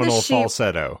Dolly the Phenomenal sheep,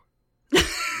 falsetto.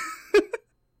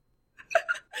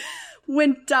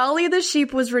 when Dolly the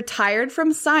sheep was retired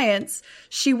from science,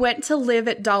 she went to live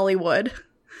at Dollywood.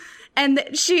 And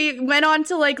she went on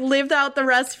to, like, live out the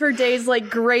rest of her days, like,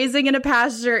 grazing in a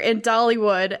pasture in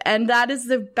Dollywood. And that is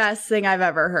the best thing I've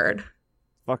ever heard.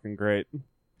 Fucking great.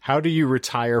 How do you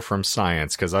retire from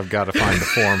science? Because I've got to find the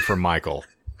form for Michael.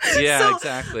 Yeah, So,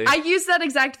 exactly. I used that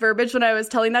exact verbiage when I was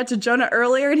telling that to Jonah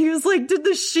earlier, and he was like, did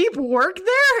the sheep work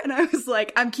there? And I was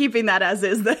like, I'm keeping that as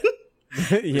is then.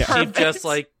 Yeah. Sheep just,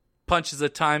 like, punches a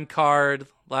time card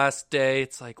last day.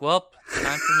 It's like, well, it's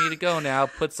time for me to go now.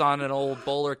 Puts on an old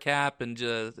bowler cap and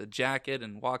just a jacket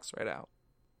and walks right out.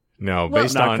 No, Well,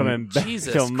 based Not on coming back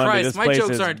Jesus till Monday. Christ, This my place jokes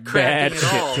is aren't bad cracking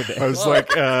at all. shit today. I was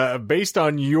like, based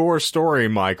on your story,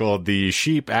 Michael, the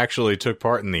sheep actually took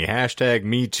part in the hashtag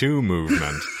 #MeToo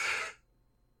movement.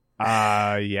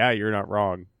 Yeah, you're not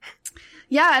wrong.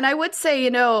 Yeah, and I would say,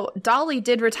 Dolly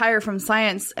did retire from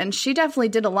science, and she definitely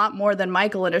did a lot more than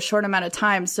Michael in a short amount of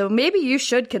time. So maybe you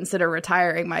should consider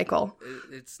retiring, Michael.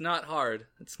 It's not hard.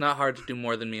 It's not hard to do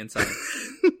more than me in science.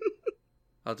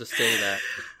 I'll just say that.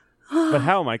 But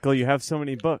how, Michael? You have so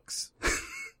many books.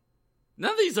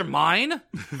 None of these are mine.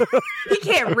 He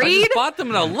can't I read. just bought them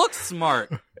and I look smart.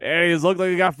 Hey, these look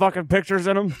like you got fucking pictures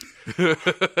in them.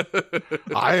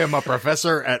 I am a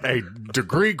professor at a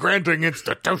degree-granting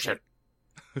institution.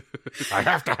 I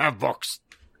have to have books.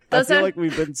 I feel like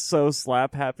we've been so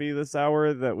slap happy this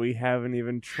hour that we haven't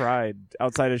even tried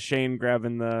outside of Shane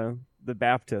grabbing the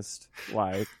Baptist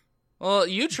lie. Well,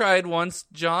 you tried once,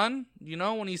 John.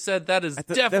 When he said that is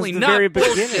That's definitely the not very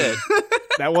bullshit. beginning.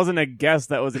 That wasn't a guess.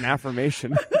 That was an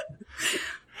affirmation.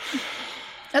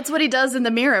 That's what he does in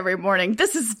the mirror every morning.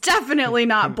 This is definitely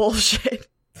not bullshit.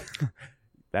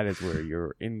 That is where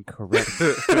you're incorrect.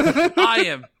 I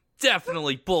am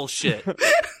definitely bullshit.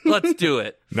 Let's do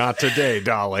it. Not today,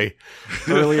 Dolly.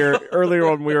 Earlier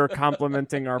when we were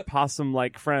complimenting our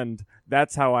possum-like friend,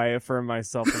 that's how I affirm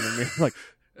myself in the mirror. Like,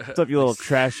 what's up, you little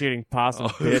trash-eating possum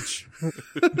bitch?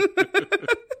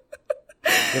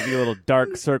 Give you little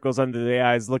dark circles under the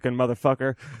eyes looking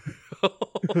motherfucker.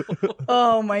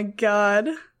 Oh my god.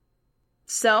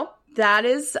 So, that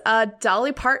is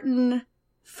Dolly Parton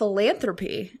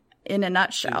philanthropy in a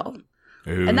nutshell.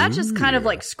 Ooh. And that just kind of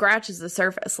like scratches the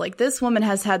surface. Like, this woman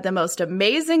has had the most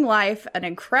amazing life, an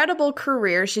incredible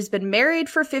career. She's been married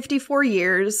for 54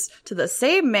 years to the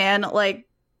same man. Like,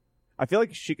 I feel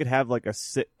like she could have like a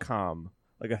sitcom,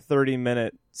 like a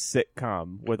 30-minute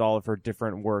sitcom with all of her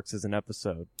different works as an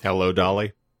episode. Hello,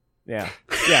 Dolly. Yeah.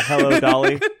 Yeah, hello,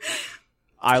 Dolly.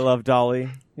 I love Dolly.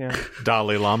 Yeah.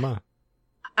 Dalai Lama.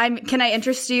 can I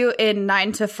interest you in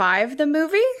 9 to 5, the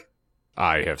movie?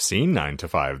 I have seen 9 to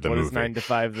 5, the What movie. is 9 to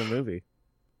 5, the movie?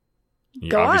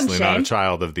 You're Go on, obviously not Shane. a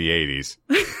child of the 80s.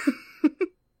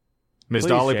 Miss Please,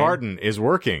 Dolly Shane. Parton is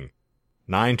working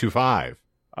 9 to 5.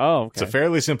 Oh, It's a okay.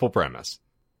 fairly simple premise.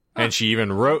 And she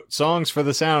even wrote songs for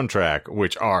the soundtrack,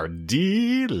 which are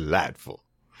delightful.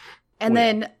 And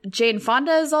then Jane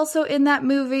Fonda is also in that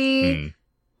movie.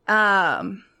 What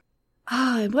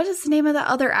is the name of the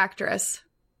other actress?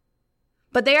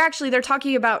 But they're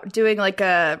talking about doing like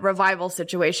a revival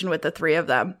situation with the three of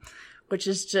them, which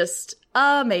is just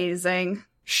amazing.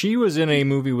 She was in a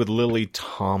movie with Lily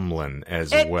Tomlin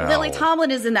as well. Lily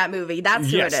Tomlin is in that movie.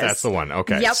 That's who Yes, it is. that's the one.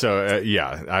 Okay. Yep. So,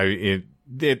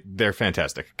 they're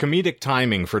fantastic. Comedic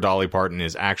timing for Dolly Parton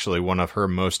is actually one of her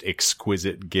most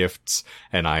exquisite gifts,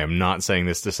 and I am not saying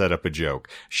this to set up a joke.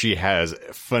 She has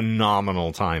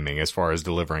phenomenal timing as far as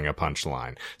delivering a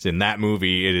punchline. So in that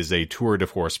movie, it is a tour de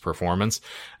force performance,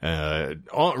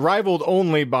 rivaled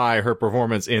only by her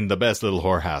performance in The Best Little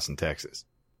Whorehouse in Texas.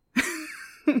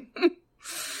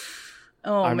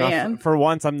 Oh, man. For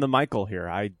once, I'm the Michael here.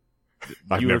 I've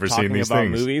you were never talking seen these about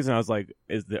things. movies, and I was like,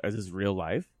 is this real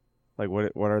life? Like,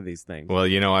 what are these things? Well,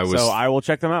 So I will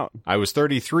check them out. I was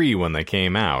 33 when they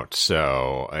came out,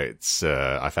 so it's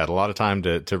I've had a lot of time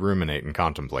to ruminate and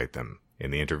contemplate them in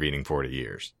the intervening 40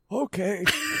 years. Okay.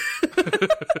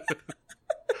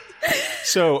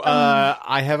 So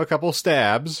I have a couple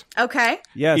stabs. Okay.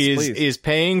 Yes, is please. is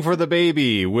paying for the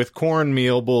baby with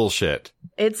cornmeal bullshit?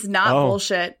 It's not Oh.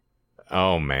 bullshit.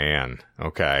 Oh man.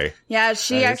 Okay. Yeah,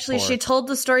 That is she told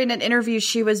the story in an interview.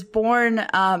 She was born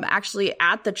actually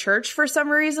at the church for some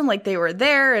reason. Like, they were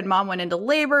there and mom went into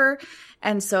labor.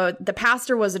 And so the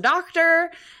pastor was a doctor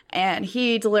and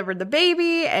he delivered the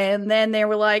baby. And then they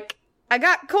were like, I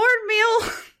got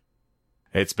cornmeal.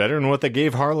 It's better than what they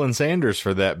gave Harlan Sanders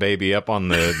for that baby up on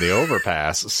the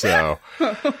overpass. So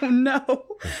Oh, no.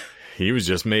 He was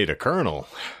just made a colonel.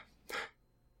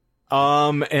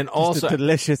 And also just a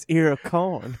delicious ear of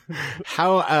corn.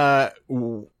 how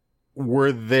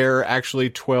were there actually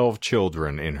 12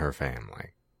 children in her family?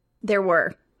 There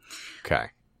were. Okay.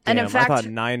 And Damn, in fact, I thought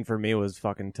 9 for me was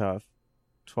fucking tough.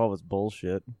 12 is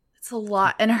bullshit. it's a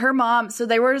lot. And her mom, so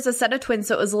they were a set of twins,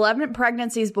 so it was 11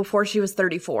 pregnancies before she was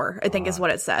 34, I think is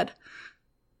what it said.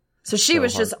 So she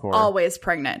was just hardcore. always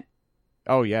pregnant.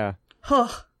 Oh yeah. Huh.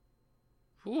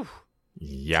 Whew.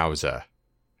 Yowza.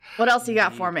 What else you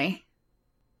got for me?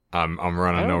 I'm I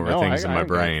running don't over know. things in I my ain't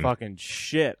got brain. Fucking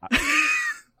shit.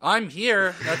 I'm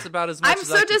here. That's about as much I'm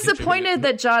as I so can disappointed contribute.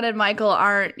 that John and Michael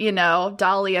aren't,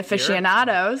 Dolly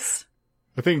aficionados.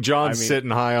 I think John's sitting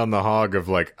high on the hog of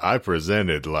like, I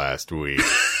presented last week.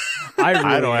 I really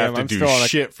I don't have am. to I'm do still on a-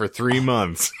 shit for 3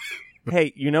 months.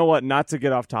 Hey, you know what? Not to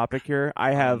get off topic here,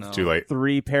 I have no. Too late.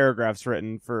 3 paragraphs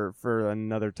written for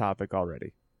another topic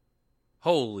already.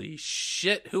 Holy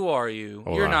shit, who are you?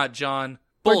 Hold You're on. not John.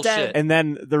 We're Bullshit. dead. And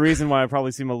then the reason why I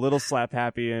probably seem a little slap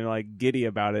happy and like giddy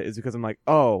about it is because I'm like,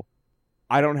 oh,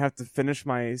 I don't have to finish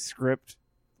my script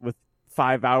with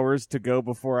 5 hours to go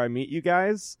before I meet you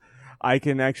guys. I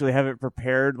can actually have it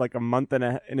prepared like a month in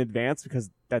advance because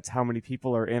that's how many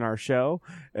people are in our show,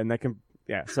 and that can.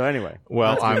 Yeah. So anyway,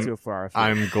 Well, that's too far.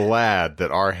 I'm glad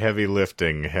that our heavy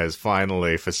lifting has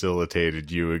finally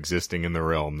facilitated you existing in the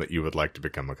realm that you would like to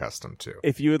become accustomed to.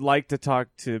 If you would like to talk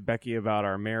to Becky about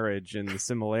our marriage and the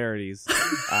similarities,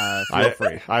 feel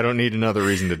free. I don't need another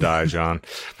reason to die, John.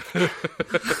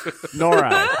 Nor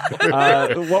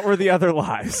I. What were the other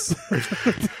lies?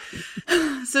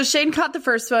 So Shane caught the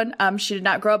first one. She did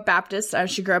not grow up Baptist.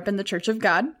 She grew up in the Church of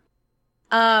God.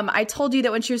 I told you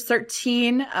that when she was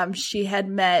 13, she had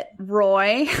met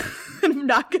Roy. I'm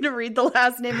not going to read the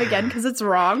last name again because it's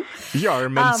wrong.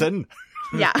 Yarmanson.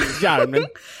 Yeah. Jarman.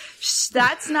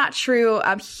 That's not true.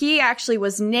 He actually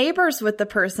was neighbors with the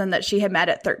person that she had met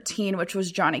at 13, which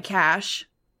was Johnny Cash.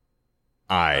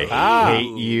 I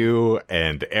hate you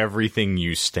and everything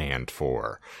you stand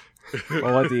for.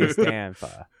 Well, what do you stand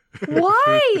for?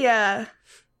 Why?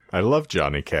 I love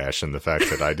Johnny Cash, and the fact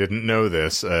that I didn't know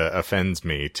this offends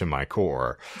me to my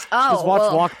core. Oh, Just watch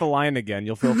well, Walk the Line again.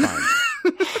 You'll feel fine.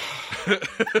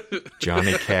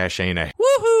 Johnny Cash ain't a...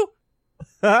 Woohoo!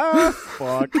 Ah,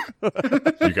 fuck.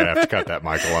 You're gonna have to cut that,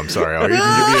 Michael. I'm sorry. I'll even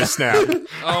give you a snap.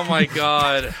 Oh my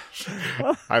god.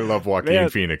 I love Joaquin Man.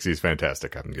 Phoenix. He's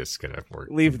fantastic. I'm just gonna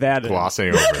Leave that in. glossing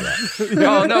over that.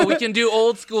 Oh no, we can do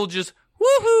old school just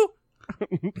woohoo!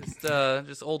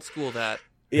 Just old school that.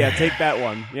 Yeah, take that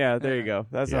one. Yeah, there you go.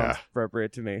 That sounds Yeah.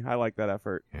 appropriate to me. I like that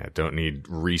effort. Yeah, don't need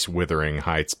Reese Withering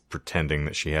Heights pretending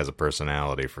that she has a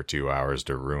personality for 2 hours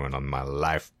to ruin on my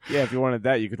life. Yeah, if you wanted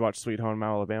that, you could watch Sweet Home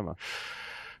Alabama.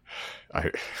 I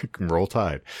can roll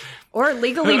tide. Or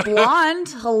Legally Blonde.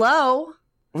 Hello.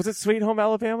 Was it Sweet Home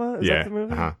Alabama? Is Yeah, that the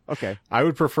movie? uh-huh. Okay. I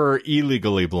would prefer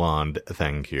Illegally Blonde,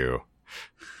 thank you.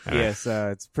 Yes,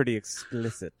 it's pretty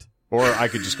explicit. Or I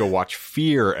could just go watch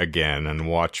Fear again and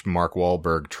watch Mark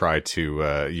Wahlberg try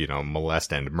to,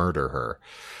 molest and murder her.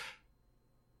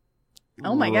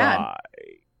 Oh my God.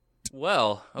 Right.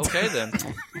 Well, okay then.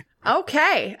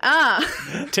 Okay.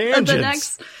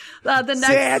 Tangents. Tangents. The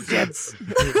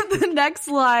next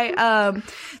lie.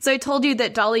 So I told you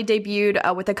that Dolly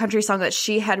debuted with a country song that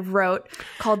she had wrote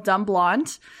called Dumb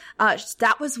Blonde.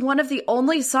 That was one of the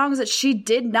only songs that she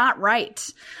did not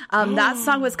write. That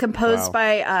song was composed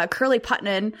by Curly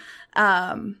Putnam.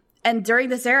 And during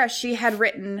this era, she had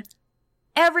written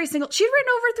she'd written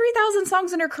over 3,000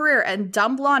 songs in her career, and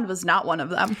Dumb Blonde was not one of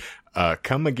them.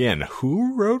 Come again.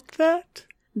 Who wrote that?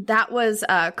 That was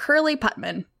Curly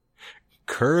Putnam.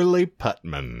 Curly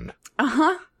Putman.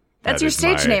 Uh-huh. That's That your is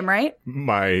stage name, right?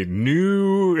 My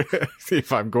new,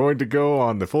 if I'm going to go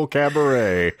on the full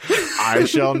cabaret, I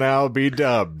shall now be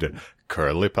dubbed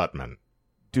Curly Putman.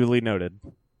 Duly noted.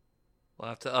 We'll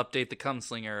have to update the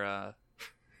Cumslinger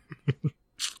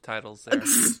titles there.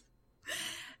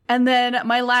 And then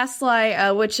my last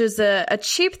lie, which is a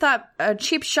cheap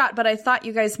shot, but I thought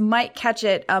you guys might catch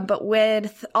it. But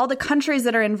with all the countries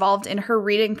that are involved in her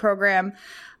reading program,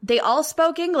 they all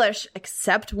spoke English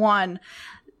except one.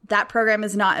 That program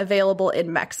is not available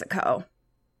in Mexico.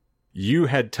 You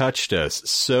had touched us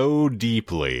so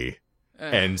deeply,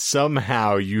 and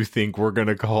somehow you think we're going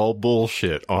to call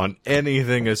bullshit on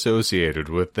anything associated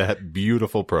with that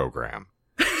beautiful program.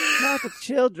 Not the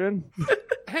children.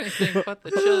 Anything but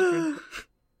the children.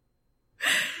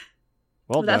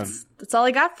 Well done. That's all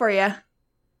I got for you.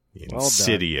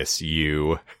 Insidious,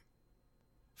 you.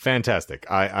 Fantastic.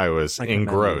 I was I commend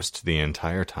engrossed the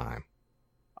entire time.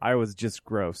 I was just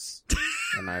gross,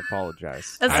 and I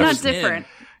apologize. That's I not was in. different.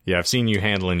 Yeah, I've seen you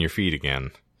handling your feet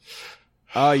again.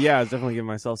 Yeah, I was definitely giving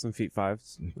myself some feet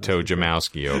fives. Toe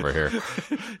Jamowski over here.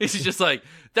 He's just like,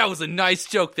 that was a nice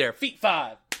joke there. Feet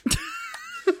 5.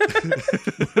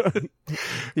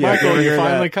 Yeah, Michael, you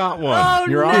finally caught one. Oh,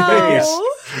 You're no. on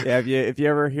base. Yeah, if you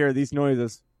ever hear these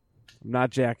noises, I'm not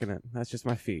jacking it. That's just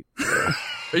my feet.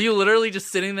 Are you literally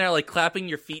just sitting there like clapping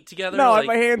your feet together? No, I like, have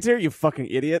my hands here, you fucking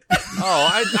idiot. Oh,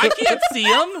 I can't see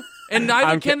them, and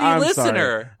neither can the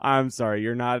listener. Sorry. I'm sorry.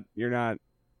 You're not.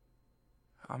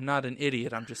 I'm not an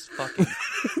idiot. I'm just fucking.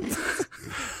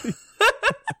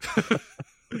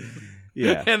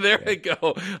 Yeah. And there I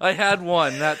go. I had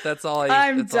one. That's all I.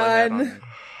 I'm that's all I had on done. there.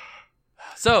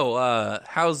 So,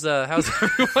 how's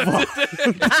everyone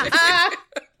today?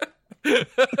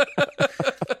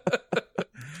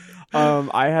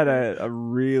 I had a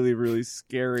really, really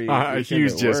scary.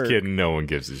 Hugh's just work. kidding. No one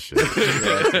gives a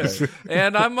shit.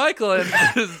 And I'm Michael, and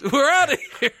we're out of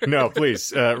here. No,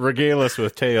 please, regale us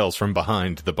with tales from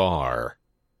behind the bar.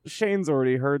 Shane's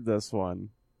already heard this one.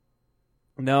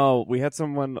 No, we had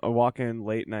someone walk in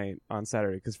late night on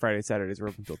Saturday because Saturdays were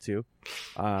open until 2.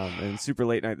 And super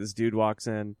late night, this dude walks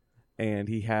in and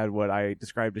he had what I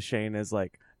described to Shane as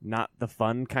like not the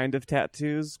fun kind of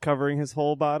tattoos covering his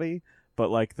whole body,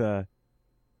 but like the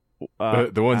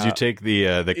ones you take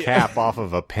the cap off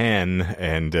of a pen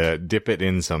and dip it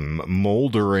in some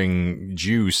moldering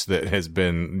juice that has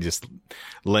been just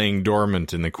laying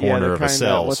dormant in the corner of a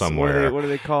cell somewhere. What do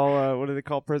they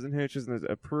call prison hitches?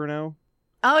 A Pruno?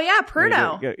 Oh, yeah,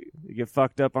 Pruno. You get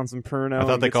fucked up on some Pruno. I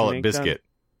thought they call it biscuit.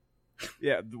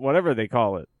 Yeah, whatever they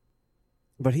call it.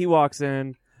 But he walks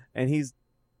in and he's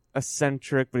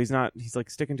eccentric, but he's not. He's like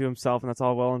sticking to himself, and that's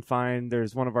all well and fine.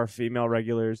 There's one of our female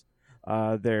regulars.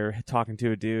 They're talking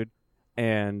to a dude,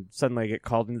 and suddenly I get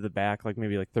called into the back, like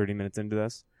maybe like 30 minutes into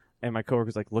this. And my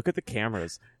coworker's like, "Look at the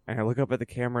cameras." And I look up at the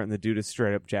camera, and the dude is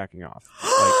straight up jacking off,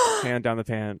 like hand down the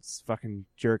pants, fucking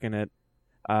jerking it.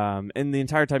 And the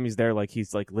entire time he's there, like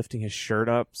he's like lifting his shirt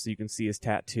up so you can see his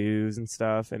tattoos and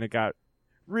stuff. And it got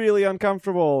really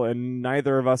uncomfortable, and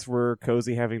neither of us were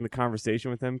cozy having the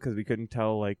conversation with him because we couldn't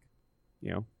tell, like,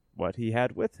 you know, what he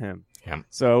had with him. Yeah.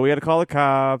 So we had to call the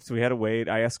cops. We had to wait.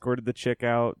 I escorted the chick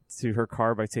out to her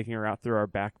car by taking her out through our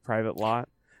back private lot.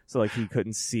 So like he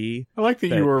couldn't see. I like that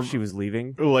you were she was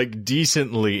leaving. Like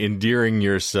decently endearing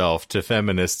yourself to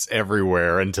feminists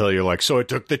everywhere until you're like, so I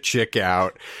took the chick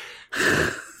out.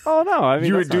 Oh no! I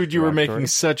mean, you were making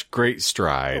such great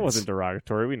strides. It wasn't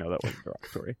derogatory. We know that wasn't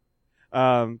derogatory.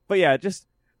 But yeah, just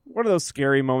one of those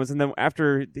scary moments. And then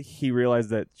after he realized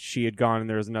that she had gone and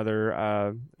there was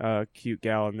another cute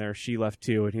gal in there, she left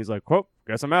too. And he's like, "Well,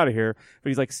 guess I'm out of here." But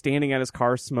he's like standing at his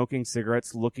car, smoking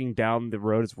cigarettes, looking down the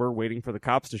road as we're waiting for the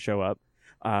cops to show up.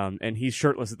 And he's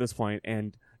shirtless at this point.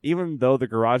 And even though the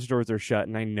garage doors are shut,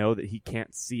 and I know that he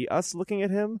can't see us looking at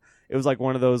him, it was like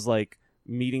one of those like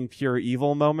meeting pure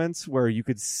evil moments where you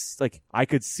could I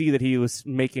could see that he was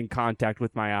making contact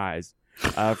with my eyes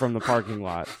from the parking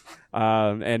lot,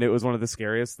 and it was one of the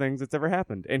scariest things that's ever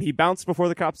happened. And he bounced before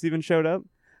the cops even showed up.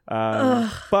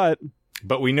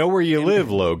 But we know where you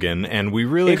live, Logan, and we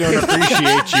really don't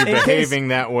appreciate you behaving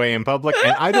that way in public.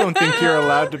 And I don't think you're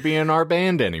allowed to be in our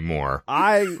band anymore.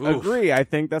 I agree. I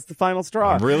think that's the final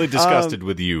straw. I'm really disgusted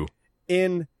with you.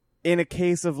 In a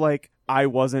case of like, I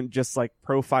wasn't just like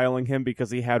profiling him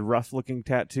because he had rough looking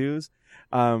tattoos.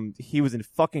 He was a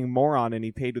fucking moron and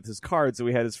he paid with his card. So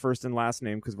we had his first and last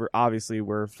name because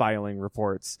we're filing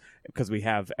reports because we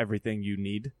have everything you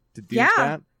need to do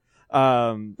that.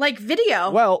 Like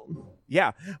video. Well,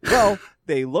 yeah. Well,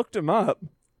 they looked him up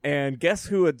and guess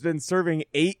who had been serving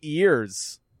 8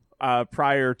 years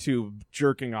prior to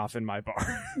jerking off in my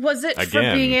bar. Was it for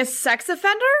being a sex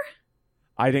offender?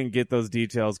 I didn't get those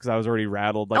details because I was already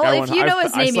rattled. Like, if you know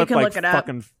his name, you can look it up.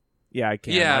 Yeah, I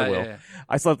can. Yeah, I will. yeah.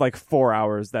 I slept like 4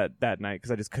 hours that night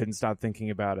because I just couldn't stop thinking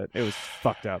about it. It was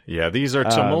fucked up. Yeah, these are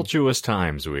tumultuous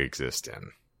times we exist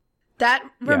in. That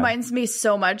reminds me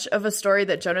so much of a story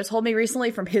that Jonah told me recently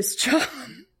from his job.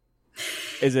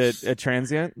 Is it a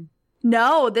transient?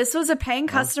 No, this was a paying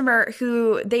customer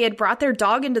who they had brought their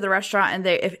dog into the restaurant,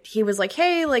 and he was like,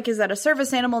 "Hey, like, is that a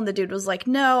service animal?" And the dude was like,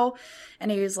 "No," and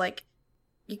he was like,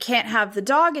 "You can't have the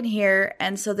dog in here."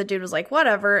 And so the dude was like,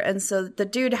 whatever. And so the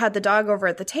dude had the dog over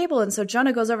at the table. And so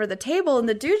Jonah goes over to the table and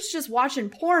the dude's just watching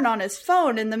porn on his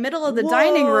phone in the middle of the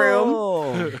dining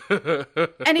room.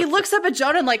 And he looks up at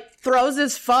Jonah and like throws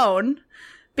his phone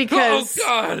because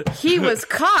he was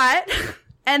caught.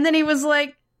 And then he was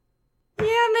like, "Yeah,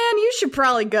 man, you should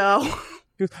probably go."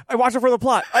 He goes, "I watch it for the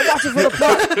plot. I watch it for the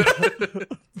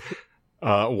plot."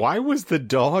 Why was the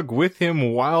dog with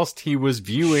him whilst he was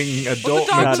viewing adult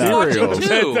the dog was materials? watching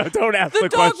too. Don't ask The the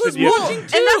dog question. was You- watching too. And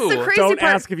that's the crazy Don't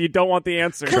part. ask if you don't want the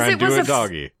answer. 'Cause Try and it was do a a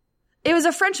doggy. It was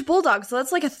a French bulldog, so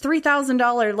that's like a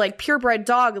 $3,000 like purebred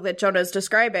dog that Jonah's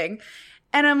describing.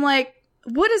 And I'm like,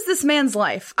 what is this man's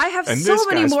life? I have And so this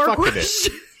many guy's more fucking it.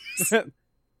 questions.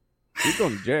 He's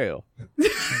going to jail.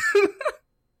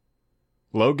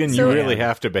 Logan, So- you really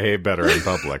have to behave better in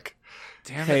public.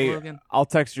 Damn Hey, it, Logan. I'll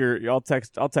text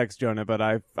Jonah, but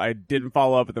I didn't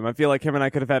follow up with him. I feel like him and I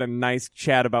could have had a nice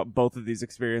chat about both of these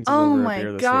experiences. Oh over a my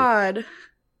beer this god. week.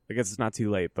 I guess it's not too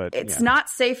late, but It's yeah. not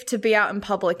safe to be out in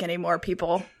public anymore,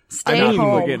 people. I Stay know people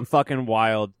are home. getting fucking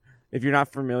wild. If you're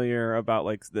not familiar about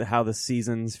like how the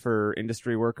seasons for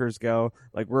industry workers go,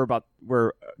 like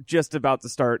we're just about to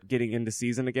start getting into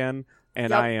season again, and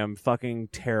Yep. I am fucking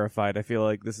terrified. I feel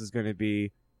like this is going to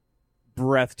be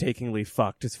breathtakingly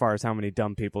fucked as far as how many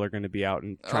dumb people are going to be out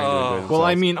and trying to enjoy themselves. Well,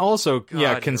 I mean, also,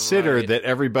 God, consider you're right. that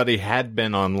everybody had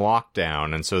been on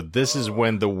lockdown, and so this is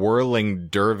when the whirling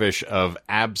dervish of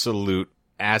absolute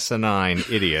asinine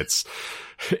idiots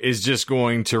is just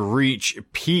going to reach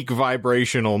peak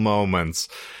vibrational moments.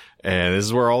 And this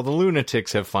is where all the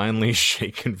lunatics have finally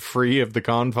shaken free of the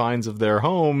confines of their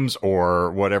homes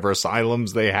or whatever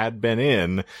asylums they had been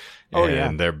in. Oh, and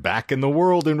yeah. they're back in the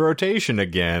world in rotation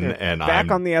again. They're And back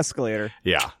I'm on the escalator.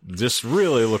 yeah, just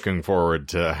really looking forward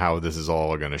to how this is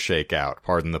all going to shake out.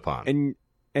 Pardon the pun. And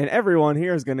everyone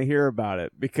here is going to hear about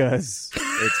it because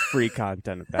it's free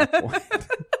content at that point.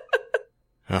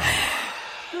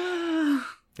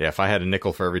 Yeah, if I had a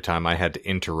nickel for every time I had to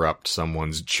interrupt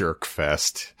someone's jerk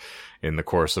fest in the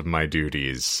course of my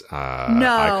duties,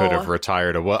 I could have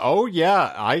retired a oh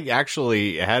yeah, I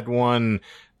actually had one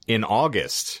in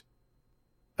August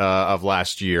of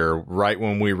last year, right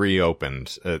when we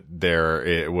reopened.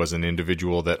 It was an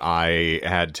individual that I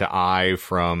had to eye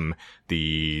from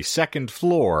the second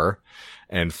floor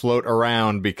and float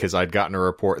around because I'd gotten a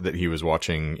report that he was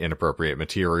watching inappropriate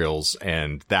materials,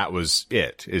 and that was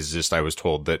it. Is just I was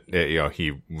told that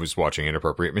he was watching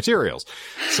inappropriate materials.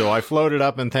 So I floated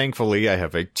up, and thankfully I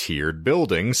have a tiered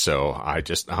building, so I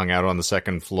just hung out on the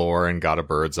second floor and got a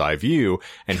bird's eye view,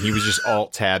 and he was just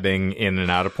alt-tabbing in and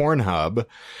out of Pornhub.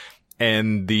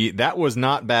 And that was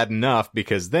not bad enough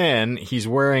because then he's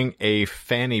wearing a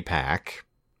fanny pack.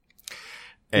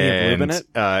 And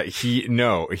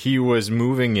he was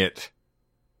moving it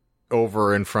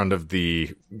over in front of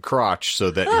the crotch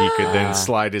so that he could then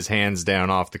slide his hands down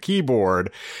off the keyboard.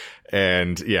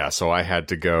 And yeah, so I had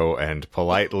to go and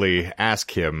politely ask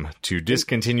him to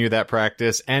discontinue that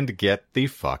practice and get the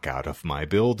fuck out of my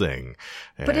building.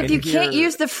 But if you can't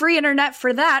use the free internet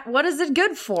for that, what is it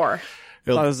good for?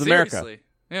 This is America. Seriously.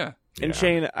 Yeah. And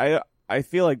Shane, I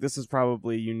feel like this is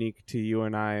probably unique to you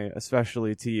and I,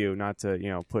 especially to you, not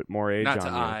to, put more age Not on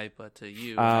to you. I, but to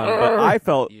you.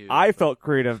 But You. I felt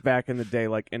creative back in the day,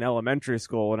 like in elementary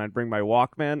school when I'd bring my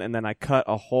Walkman and then I cut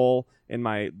a hole in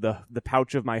the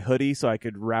pouch of my hoodie so I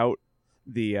could route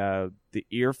the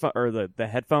earphone or the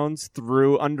headphones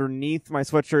through underneath my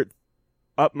sweatshirt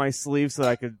up my sleeve so that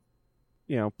I could,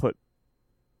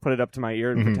 put it up to my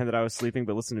ear and pretend that I was sleeping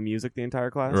but listen to music the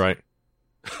entire class. Right.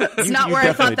 It's not you where I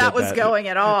definitely thought that did was that. going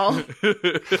at all.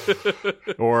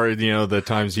 Or, the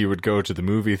times he would go to the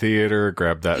movie theater,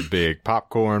 grab that big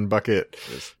popcorn bucket.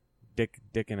 Just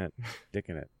dicking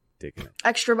it.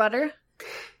 Extra butter?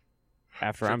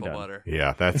 After I'm Triple done. butter.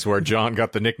 Yeah, that's where John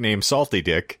got the nickname Salty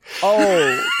Dick.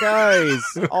 Oh, guys.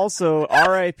 Also,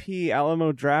 R.I.P.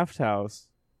 Alamo Draft House.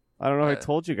 I don't know if I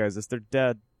told you guys this. They're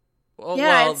dead.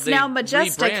 Yeah, it's they now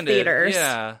Majestic rebranded. Theaters.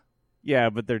 Yeah. Yeah,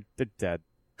 but they're dead.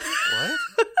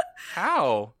 What?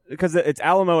 How? Because it's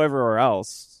Alamo everywhere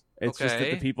else. It's just that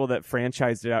Okay. the people that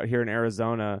franchised it out here in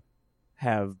Arizona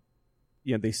have,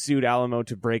 they sued Alamo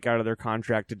to break out of their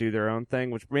contract to do their own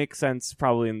thing, which makes sense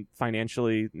probably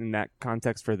financially in that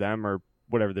context for them or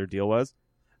whatever their deal was.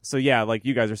 So yeah, like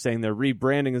you guys are saying, they're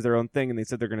rebranding as their own thing, and they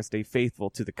said they're going to stay faithful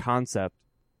to the concept,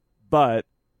 but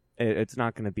it's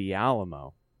not going to be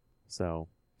Alamo. So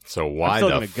why still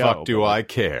the gonna fuck go, do but- I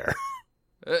care?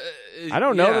 I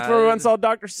don't know. Yeah. That's where we went and saw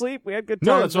Dr. Sleep. We had good times.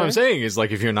 No, that's what I'm there. saying is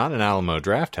like if you're not an Alamo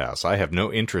Draft House, I have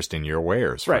no interest in your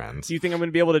wares, Right. friends. Do you think I'm going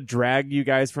to be able to drag you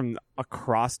guys from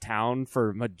across town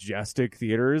for Majestic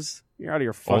Theaters? You're out of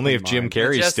your fucking Only if Jim mind.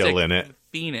 Carrey's Majestic still in it.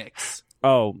 Phoenix.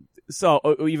 Oh, so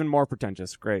even more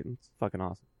pretentious. Great. It's fucking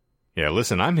awesome. Yeah,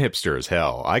 listen, I'm hipster as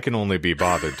hell. I can only be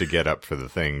bothered to get up for the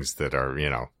things that are,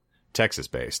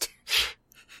 Texas-based.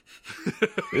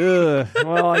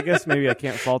 Well, I guess maybe I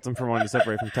can't fault them for wanting to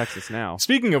separate from Texas now.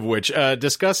 Speaking of which,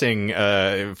 discussing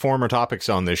former topics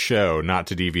on this show, not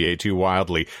to deviate too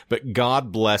wildly, but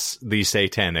God bless the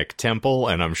Satanic Temple,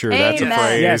 and I'm sure that's a Amen.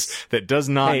 phrase Yes. that does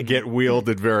not get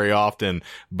wielded very often,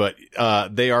 but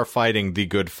they are fighting the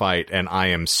good fight, and I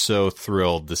am so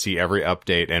thrilled to see every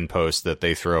update and post that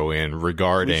they throw in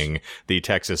regarding the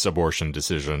Texas abortion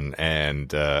decision,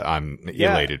 and I'm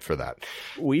elated for that.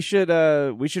 We should,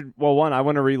 well, one, I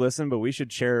want to re-listen, but we should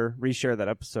reshare that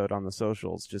episode on the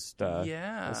socials, just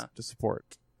to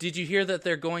support. Did you hear that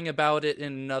they're going about it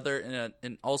in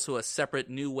also a separate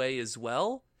new way as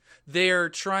well? They're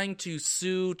trying to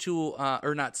sue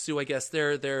or not sue, I guess.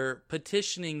 They're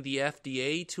petitioning the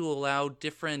FDA to allow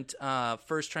different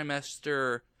first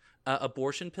trimester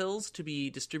abortion pills to be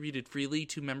distributed freely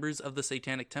to members of the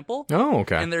Satanic Temple. Oh,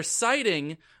 okay. And they're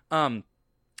citing, I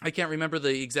can't remember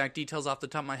the exact details off the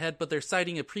top of my head, but they're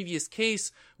citing a previous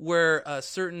case where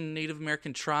certain Native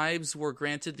American tribes were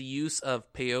granted the use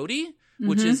of peyote,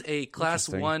 which is a class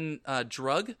 1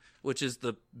 drug, which is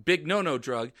the big no-no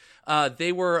drug.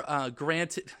 They were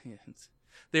granted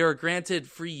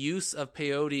free use of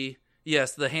peyote.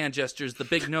 Yes, the hand gestures, the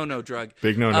big no-no drug.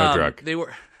 Big no-no drug. They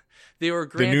were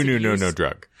granted the no-no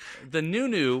drug. The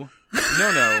no-no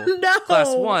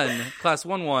class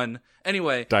 1.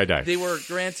 Anyway, Die. They were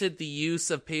granted the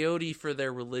use of peyote for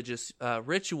their religious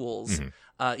rituals,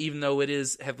 even though it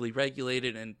is heavily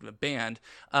regulated and banned.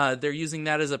 They're using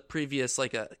that as a previous,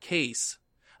 like a case,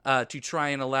 to try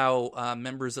and allow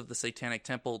members of the Satanic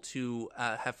Temple to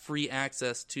have free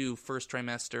access to first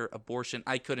trimester abortion.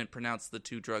 I couldn't pronounce the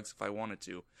two drugs if I wanted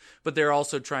to, but they're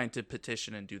also trying to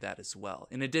petition and do that as well,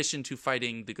 in addition to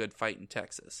fighting the good fight in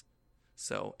Texas.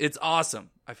 So it's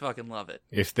awesome. I fucking love it.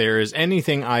 If there is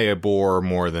anything I abhor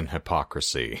more than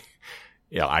hypocrisy,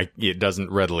 it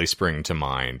doesn't readily spring to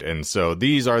mind. And so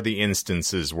these are the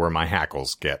instances where my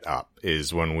hackles get up,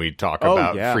 is when we talk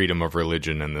about freedom of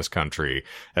religion in this country,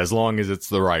 as long as it's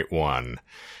the right one.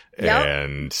 Yep.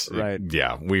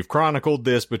 And we've chronicled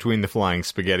this between the Flying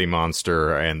Spaghetti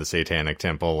Monster and the Satanic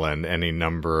Temple and any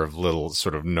number of little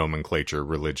sort of nomenclature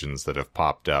religions that have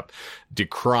popped up,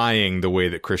 decrying the way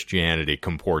that Christianity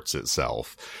comports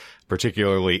itself,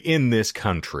 particularly in this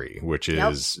country, which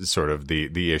is sort of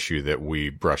the issue that we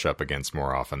brush up against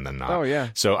more often than not. Oh, yeah.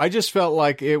 So I just felt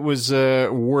like it was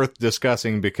worth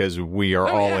discussing because we are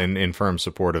all in firm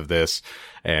support of this.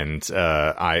 And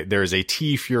there's a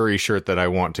T-Fury shirt that I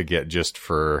want to get just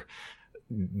for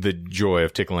the joy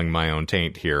of tickling my own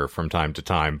taint here from time to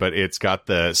time. But it's got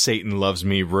the Satan loves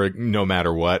me no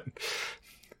matter what,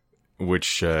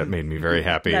 which made me very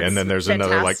happy. And then there's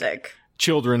another like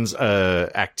children's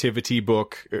activity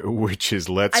book, which is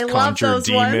Let's Conjure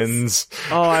Demons.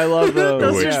 Oh, I love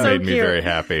those. Which made me very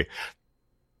happy.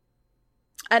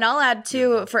 And I'll add,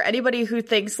 too, for anybody who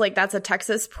thinks like that's a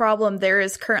Texas problem, there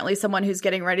is currently someone who's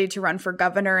getting ready to run for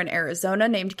governor in Arizona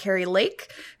named Carrie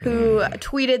Lake, who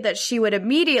tweeted that she would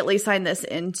immediately sign this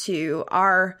into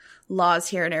our laws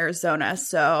here in Arizona.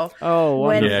 So,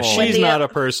 she's not a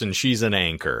person, she's an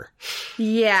anchor.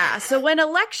 Yeah. So when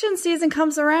election season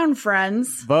comes around,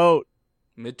 friends, vote.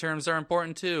 Midterms are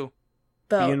important too.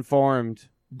 Vote. Be informed.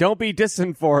 Don't be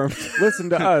disinformed. Listen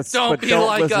to us. Don't but be don't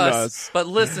like listen us, to us. but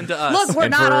listen to us. Look, we're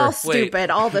not all stupid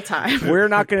all the time. We're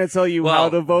not going to tell you how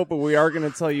to vote, but we are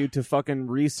going to tell you to fucking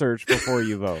research before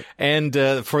you vote. And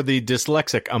for the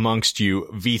dyslexic amongst you,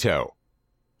 veto.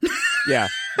 Yeah.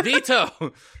 Veto.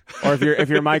 Or if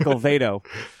you're Michael, veto.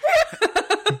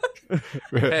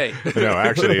 Hey. No,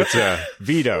 actually, it's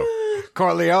veto.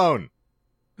 Corleone.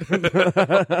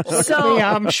 So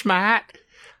I'm smart.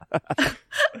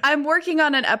 I'm working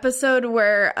on an episode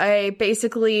where I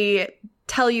basically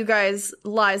tell you guys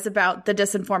lies about the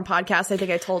Disinformed podcast. I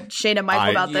think I told Shane and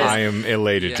Michael about this. I am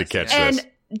elated to catch this.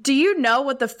 And do you know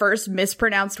what the first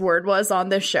mispronounced word was on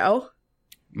this show?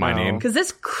 My name? Because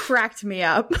this cracked me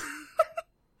up.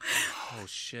 Oh,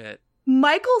 shit.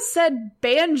 Michael said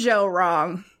banjo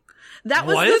wrong. That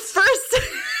was the first...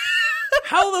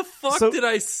 How the fuck did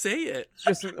I say it?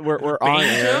 Just we're on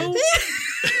air.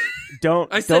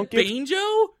 I said banjo?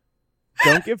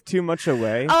 Don't give too much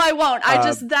away. Oh, I won't.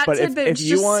 That tidbit is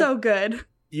just so good.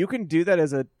 You can do that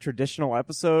as a traditional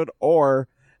episode, or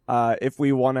if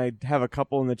we want to have a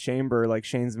couple in the chamber, like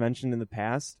Shane's mentioned in the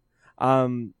past,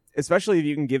 especially if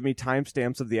you can give me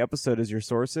timestamps of the episode as your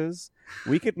sources,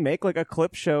 we could make like a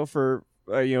clip show for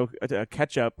a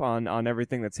catch up on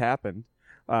everything that's happened.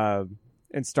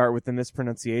 And start with the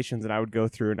mispronunciations, and I would go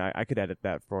through and I could edit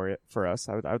that for us.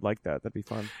 I would like that. That'd be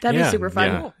fun. That'd be super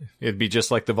fun. Yeah. It'd be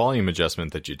just like the volume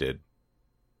adjustment that you did.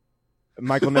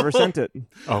 Michael never sent it.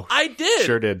 Oh, I did.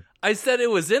 Sure did. I said it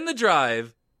was in the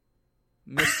drive,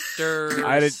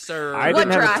 Mr. Sir. I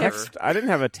didn't have drive? a text. I didn't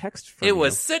have a text from It you.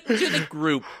 was sent to the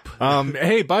group.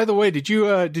 Hey, by the way, did you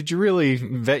really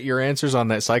vet your answers on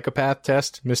that psychopath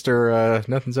test, Mr.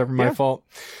 Nothing's Ever My Fault?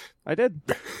 I did.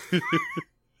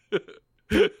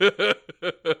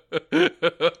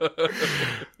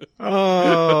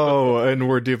 Oh, and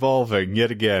we're devolving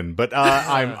yet again. But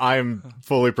I'm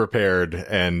fully prepared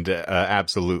and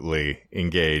absolutely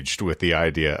engaged with the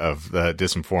idea of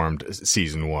Disinformed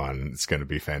Season 1. It's going to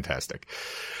be fantastic.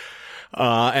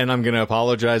 And I'm going to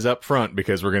apologize up front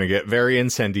because we're going to get very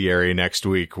incendiary next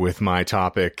week with my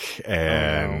topic.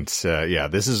 And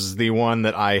this is the one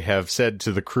that I have said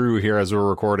to the crew here as we're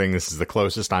recording. This is the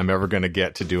closest I'm ever going to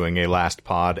get to doing a last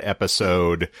pod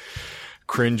episode.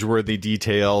 Cringeworthy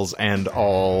details and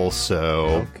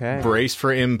also brace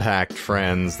for impact,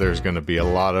 friends. There's going to be a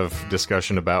lot of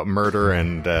discussion about murder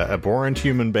and abhorrent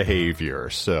human behavior.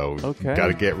 So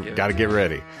gotta get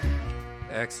ready.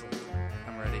 Excellent.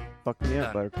 I'm ready. Fuck me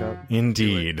up, Buttercup.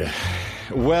 Indeed.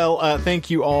 Well, thank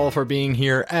you all for being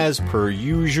here as per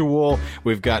usual.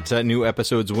 We've got new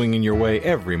episodes winging your way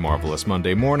every Marvelous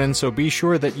Monday morning, so be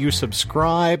sure that you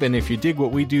subscribe, and if you dig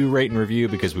what we do, rate and review,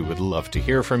 because we would love to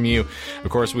hear from you. Of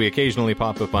course, we occasionally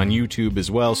pop up on YouTube as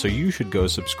well, so you should go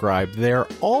subscribe there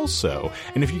also.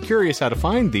 And if you're curious how to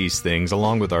find these things,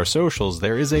 along with our socials,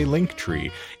 there is a link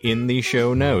tree in the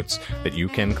show notes that you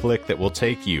can click that will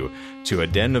take you to a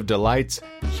den of delights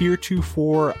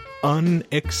heretofore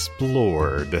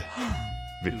unexplored,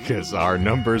 because our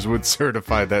numbers would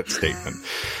certify that statement.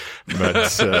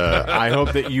 But I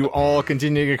hope that you all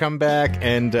continue to come back,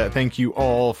 and thank you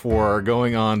all for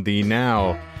going on the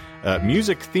now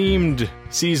music-themed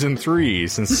Season 3,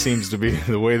 since it seems to be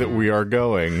the way that we are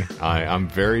going. I'm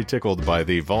very tickled by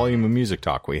the volume of music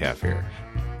talk we have here.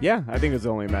 Yeah, I think it's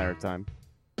only a matter of time.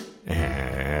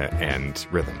 And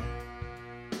rhythm.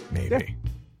 Maybe.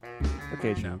 Yeah.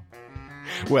 Occasionally.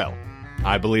 Well,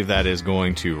 I believe that is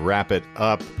going to wrap it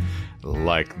up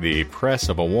like the press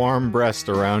of a warm breast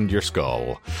around your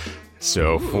skull.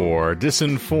 So for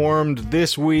Disinformed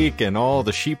this week and all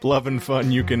the sheep-loving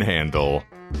fun you can handle,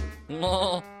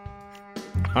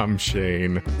 I'm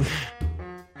Shane.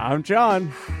 I'm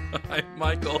John. I'm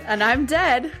Michael. And I'm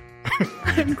dead.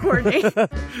 I'm Courtney. And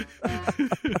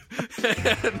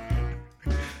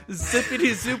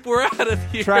zippity zoop, we're out of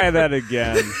here. Try that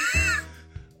again.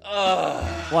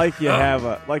 Like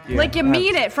you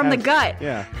mean it from the gut.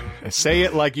 Yeah. Say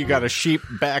it like you got a sheep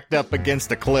backed up against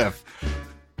a cliff.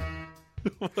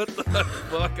 What the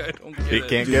fuck? I don't get it. It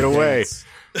can't get away.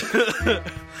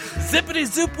 Zippity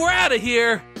zoop, we're out of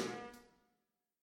here.